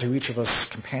given unto each of us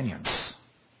companions.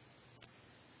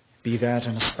 Be that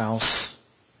in a spouse,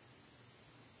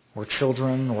 or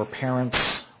children, or parents,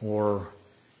 or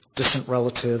distant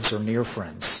relatives, or near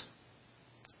friends.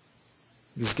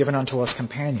 He's given unto us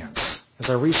companions. As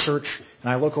I research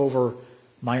and I look over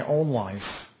my own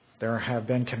life, there have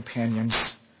been companions,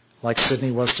 like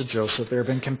Sidney was to Joseph. There have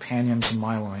been companions in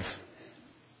my life.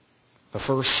 The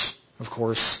first, of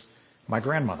course, my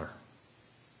grandmother.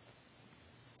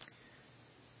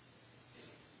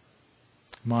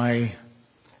 My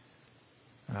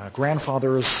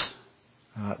grandfather's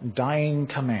dying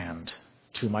command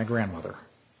to my grandmother: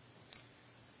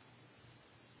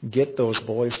 get those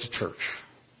boys to church.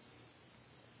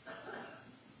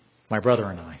 My brother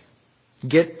and I.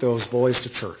 Get those boys to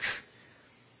church.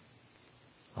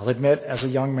 I'll admit, as a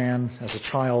young man, as a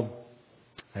child,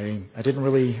 I didn't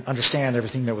really understand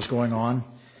everything that was going on.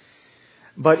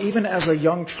 But even as a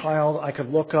young child, I could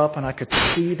look up and I could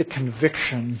see the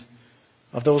conviction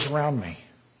of those around me.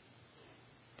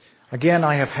 Again,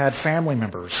 I have had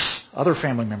other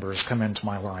family members come into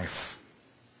my life.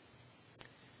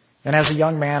 And as a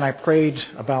young man, I prayed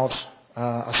about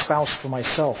a spouse for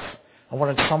myself. I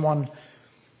wanted someone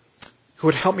who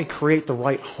would help me create the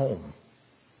right home.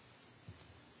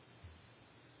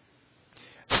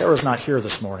 Sarah's not here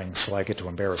this morning, so I get to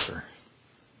embarrass her.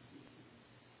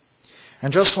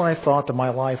 And just when I thought that my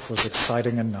life was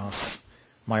exciting enough,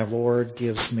 my Lord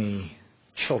gives me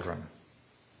children.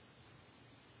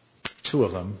 2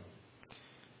 of them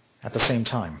at the same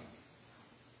time.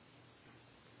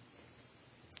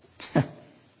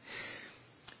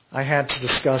 I had to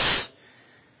discuss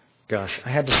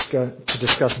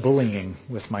bullying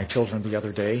with my children the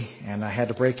other day, and I had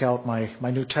to break out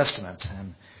my New Testament,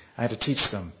 and I had to teach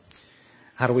them,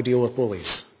 how do we deal with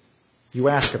bullies? You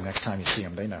ask them next time you see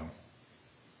them, they know.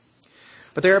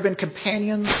 But there have been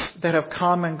companions that have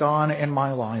come and gone in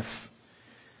my life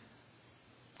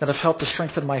that have helped to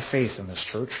strengthen my faith in this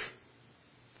church,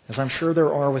 as I'm sure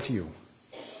there are with you.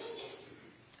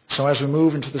 So as we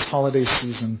move into this holiday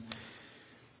season,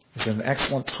 it's an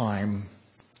excellent time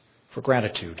for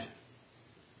gratitude.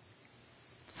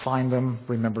 Find them,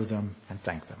 remember them, and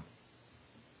thank them.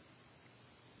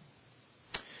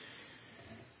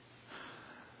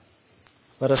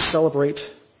 Let us celebrate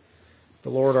the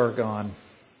Lord our God,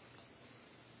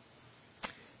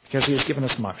 because he has given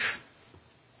us much.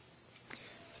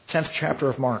 10th chapter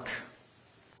of Mark.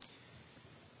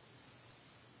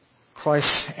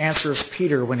 Christ answers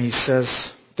Peter when he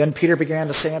says, "Then Peter began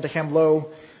to say unto him,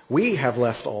 Lo, we have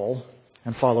left all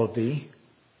and followed thee.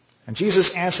 And Jesus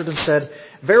answered and said,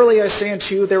 Verily I say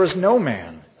unto you, there is no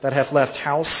man that hath left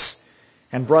house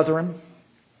and brethren,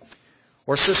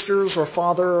 or sisters, or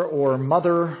father, or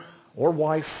mother, or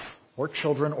wife, or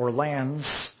children, or lands,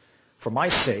 for my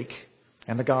sake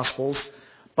and the gospel's,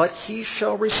 but he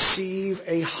shall receive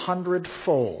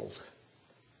 100-fold.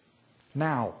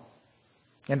 Now,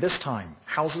 in this time,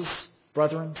 houses,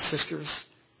 brethren, sisters,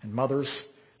 and mothers,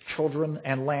 children,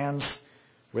 and lands,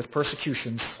 with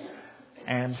persecutions,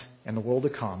 and in the world to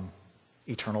come,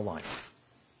 eternal life."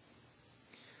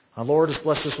 Our Lord has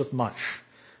blessed us with much,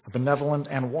 a benevolent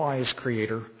and wise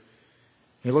Creator.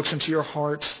 He looks into your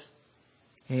heart,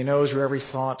 and he knows your every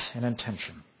thought and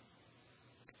intention.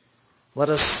 Let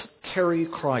us carry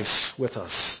Christ with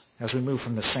us as we move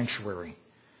from the sanctuary.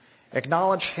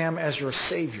 Acknowledge him as your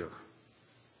Savior.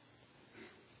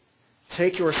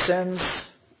 Take your sins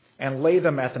and lay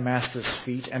them at the Master's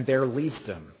feet, and there leave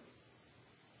them.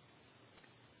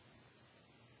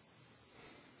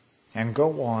 And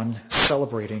go on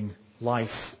celebrating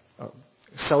life,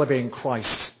 celebrating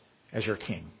Christ as your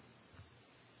King.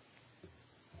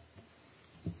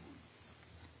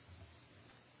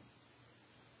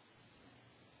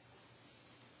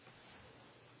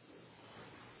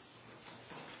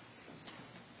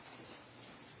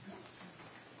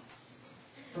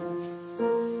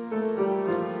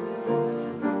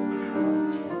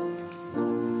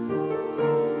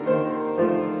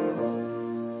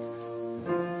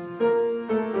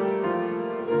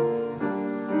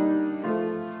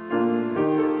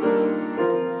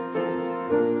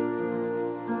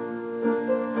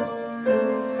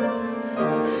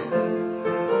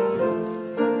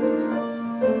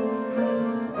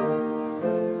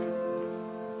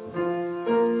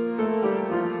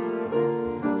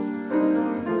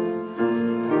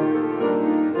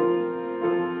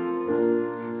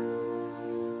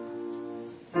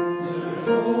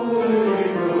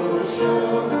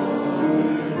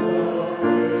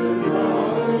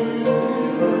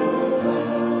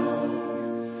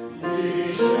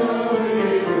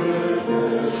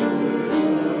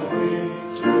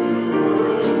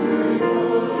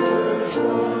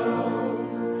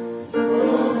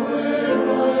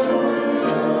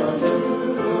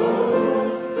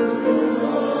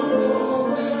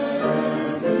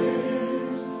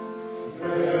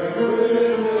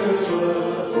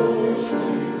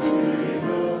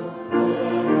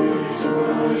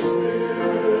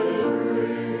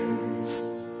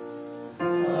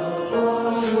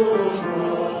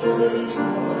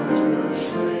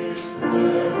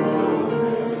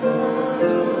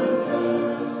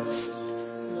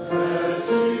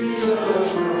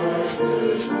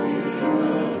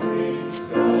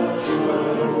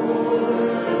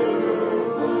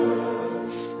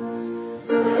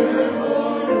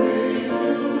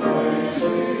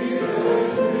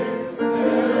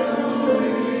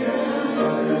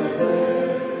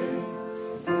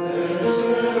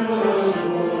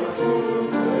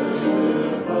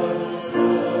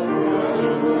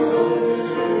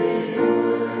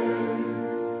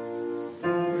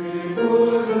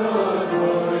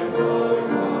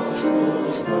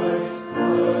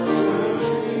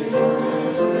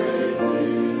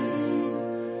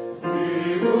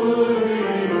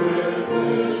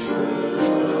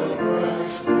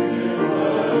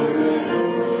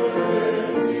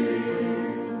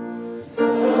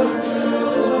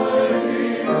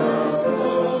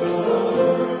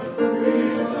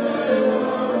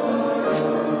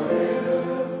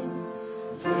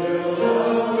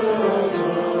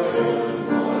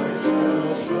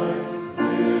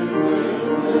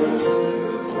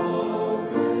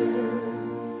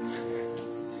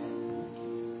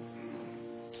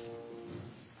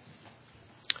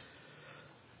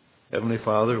 Heavenly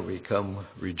Father, we come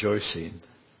rejoicing,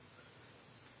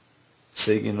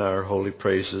 singing our holy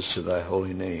praises to thy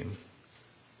holy name.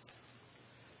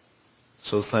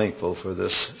 So thankful for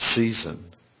this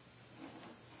season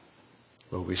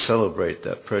where we celebrate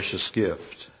that precious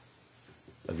gift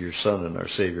of your Son and our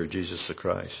Savior, Jesus the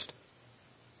Christ.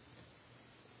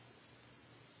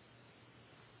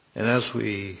 And as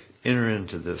we enter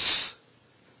into this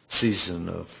season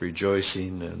of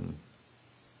rejoicing and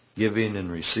giving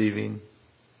and receiving,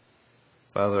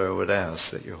 Father, I would ask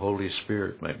that your Holy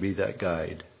Spirit might be that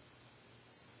guide,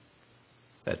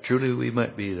 that truly we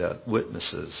might be that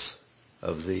witnesses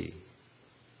of Thee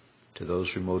to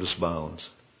those remotest bounds.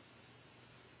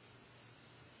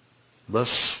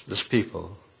 Bless this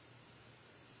people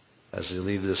as they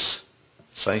leave this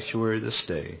sanctuary this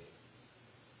day,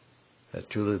 that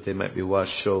truly they might be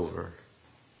watched over,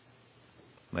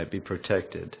 might be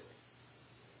protected.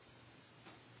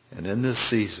 And in this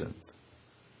season,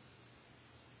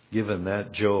 given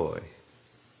that joy,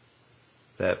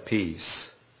 that peace,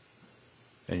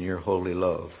 and your holy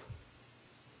love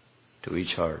to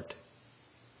each heart.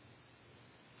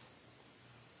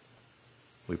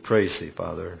 We praise Thee,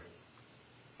 Father,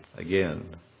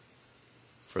 again,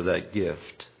 for that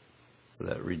gift, for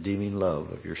that redeeming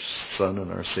love of your Son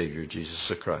and our Savior, Jesus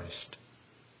the Christ.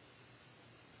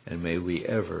 And may we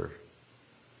ever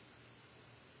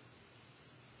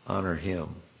honor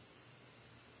Him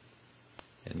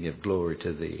and give glory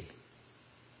to Thee.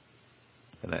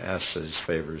 And I ask these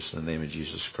favors in the name of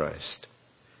Jesus Christ.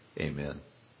 Amen.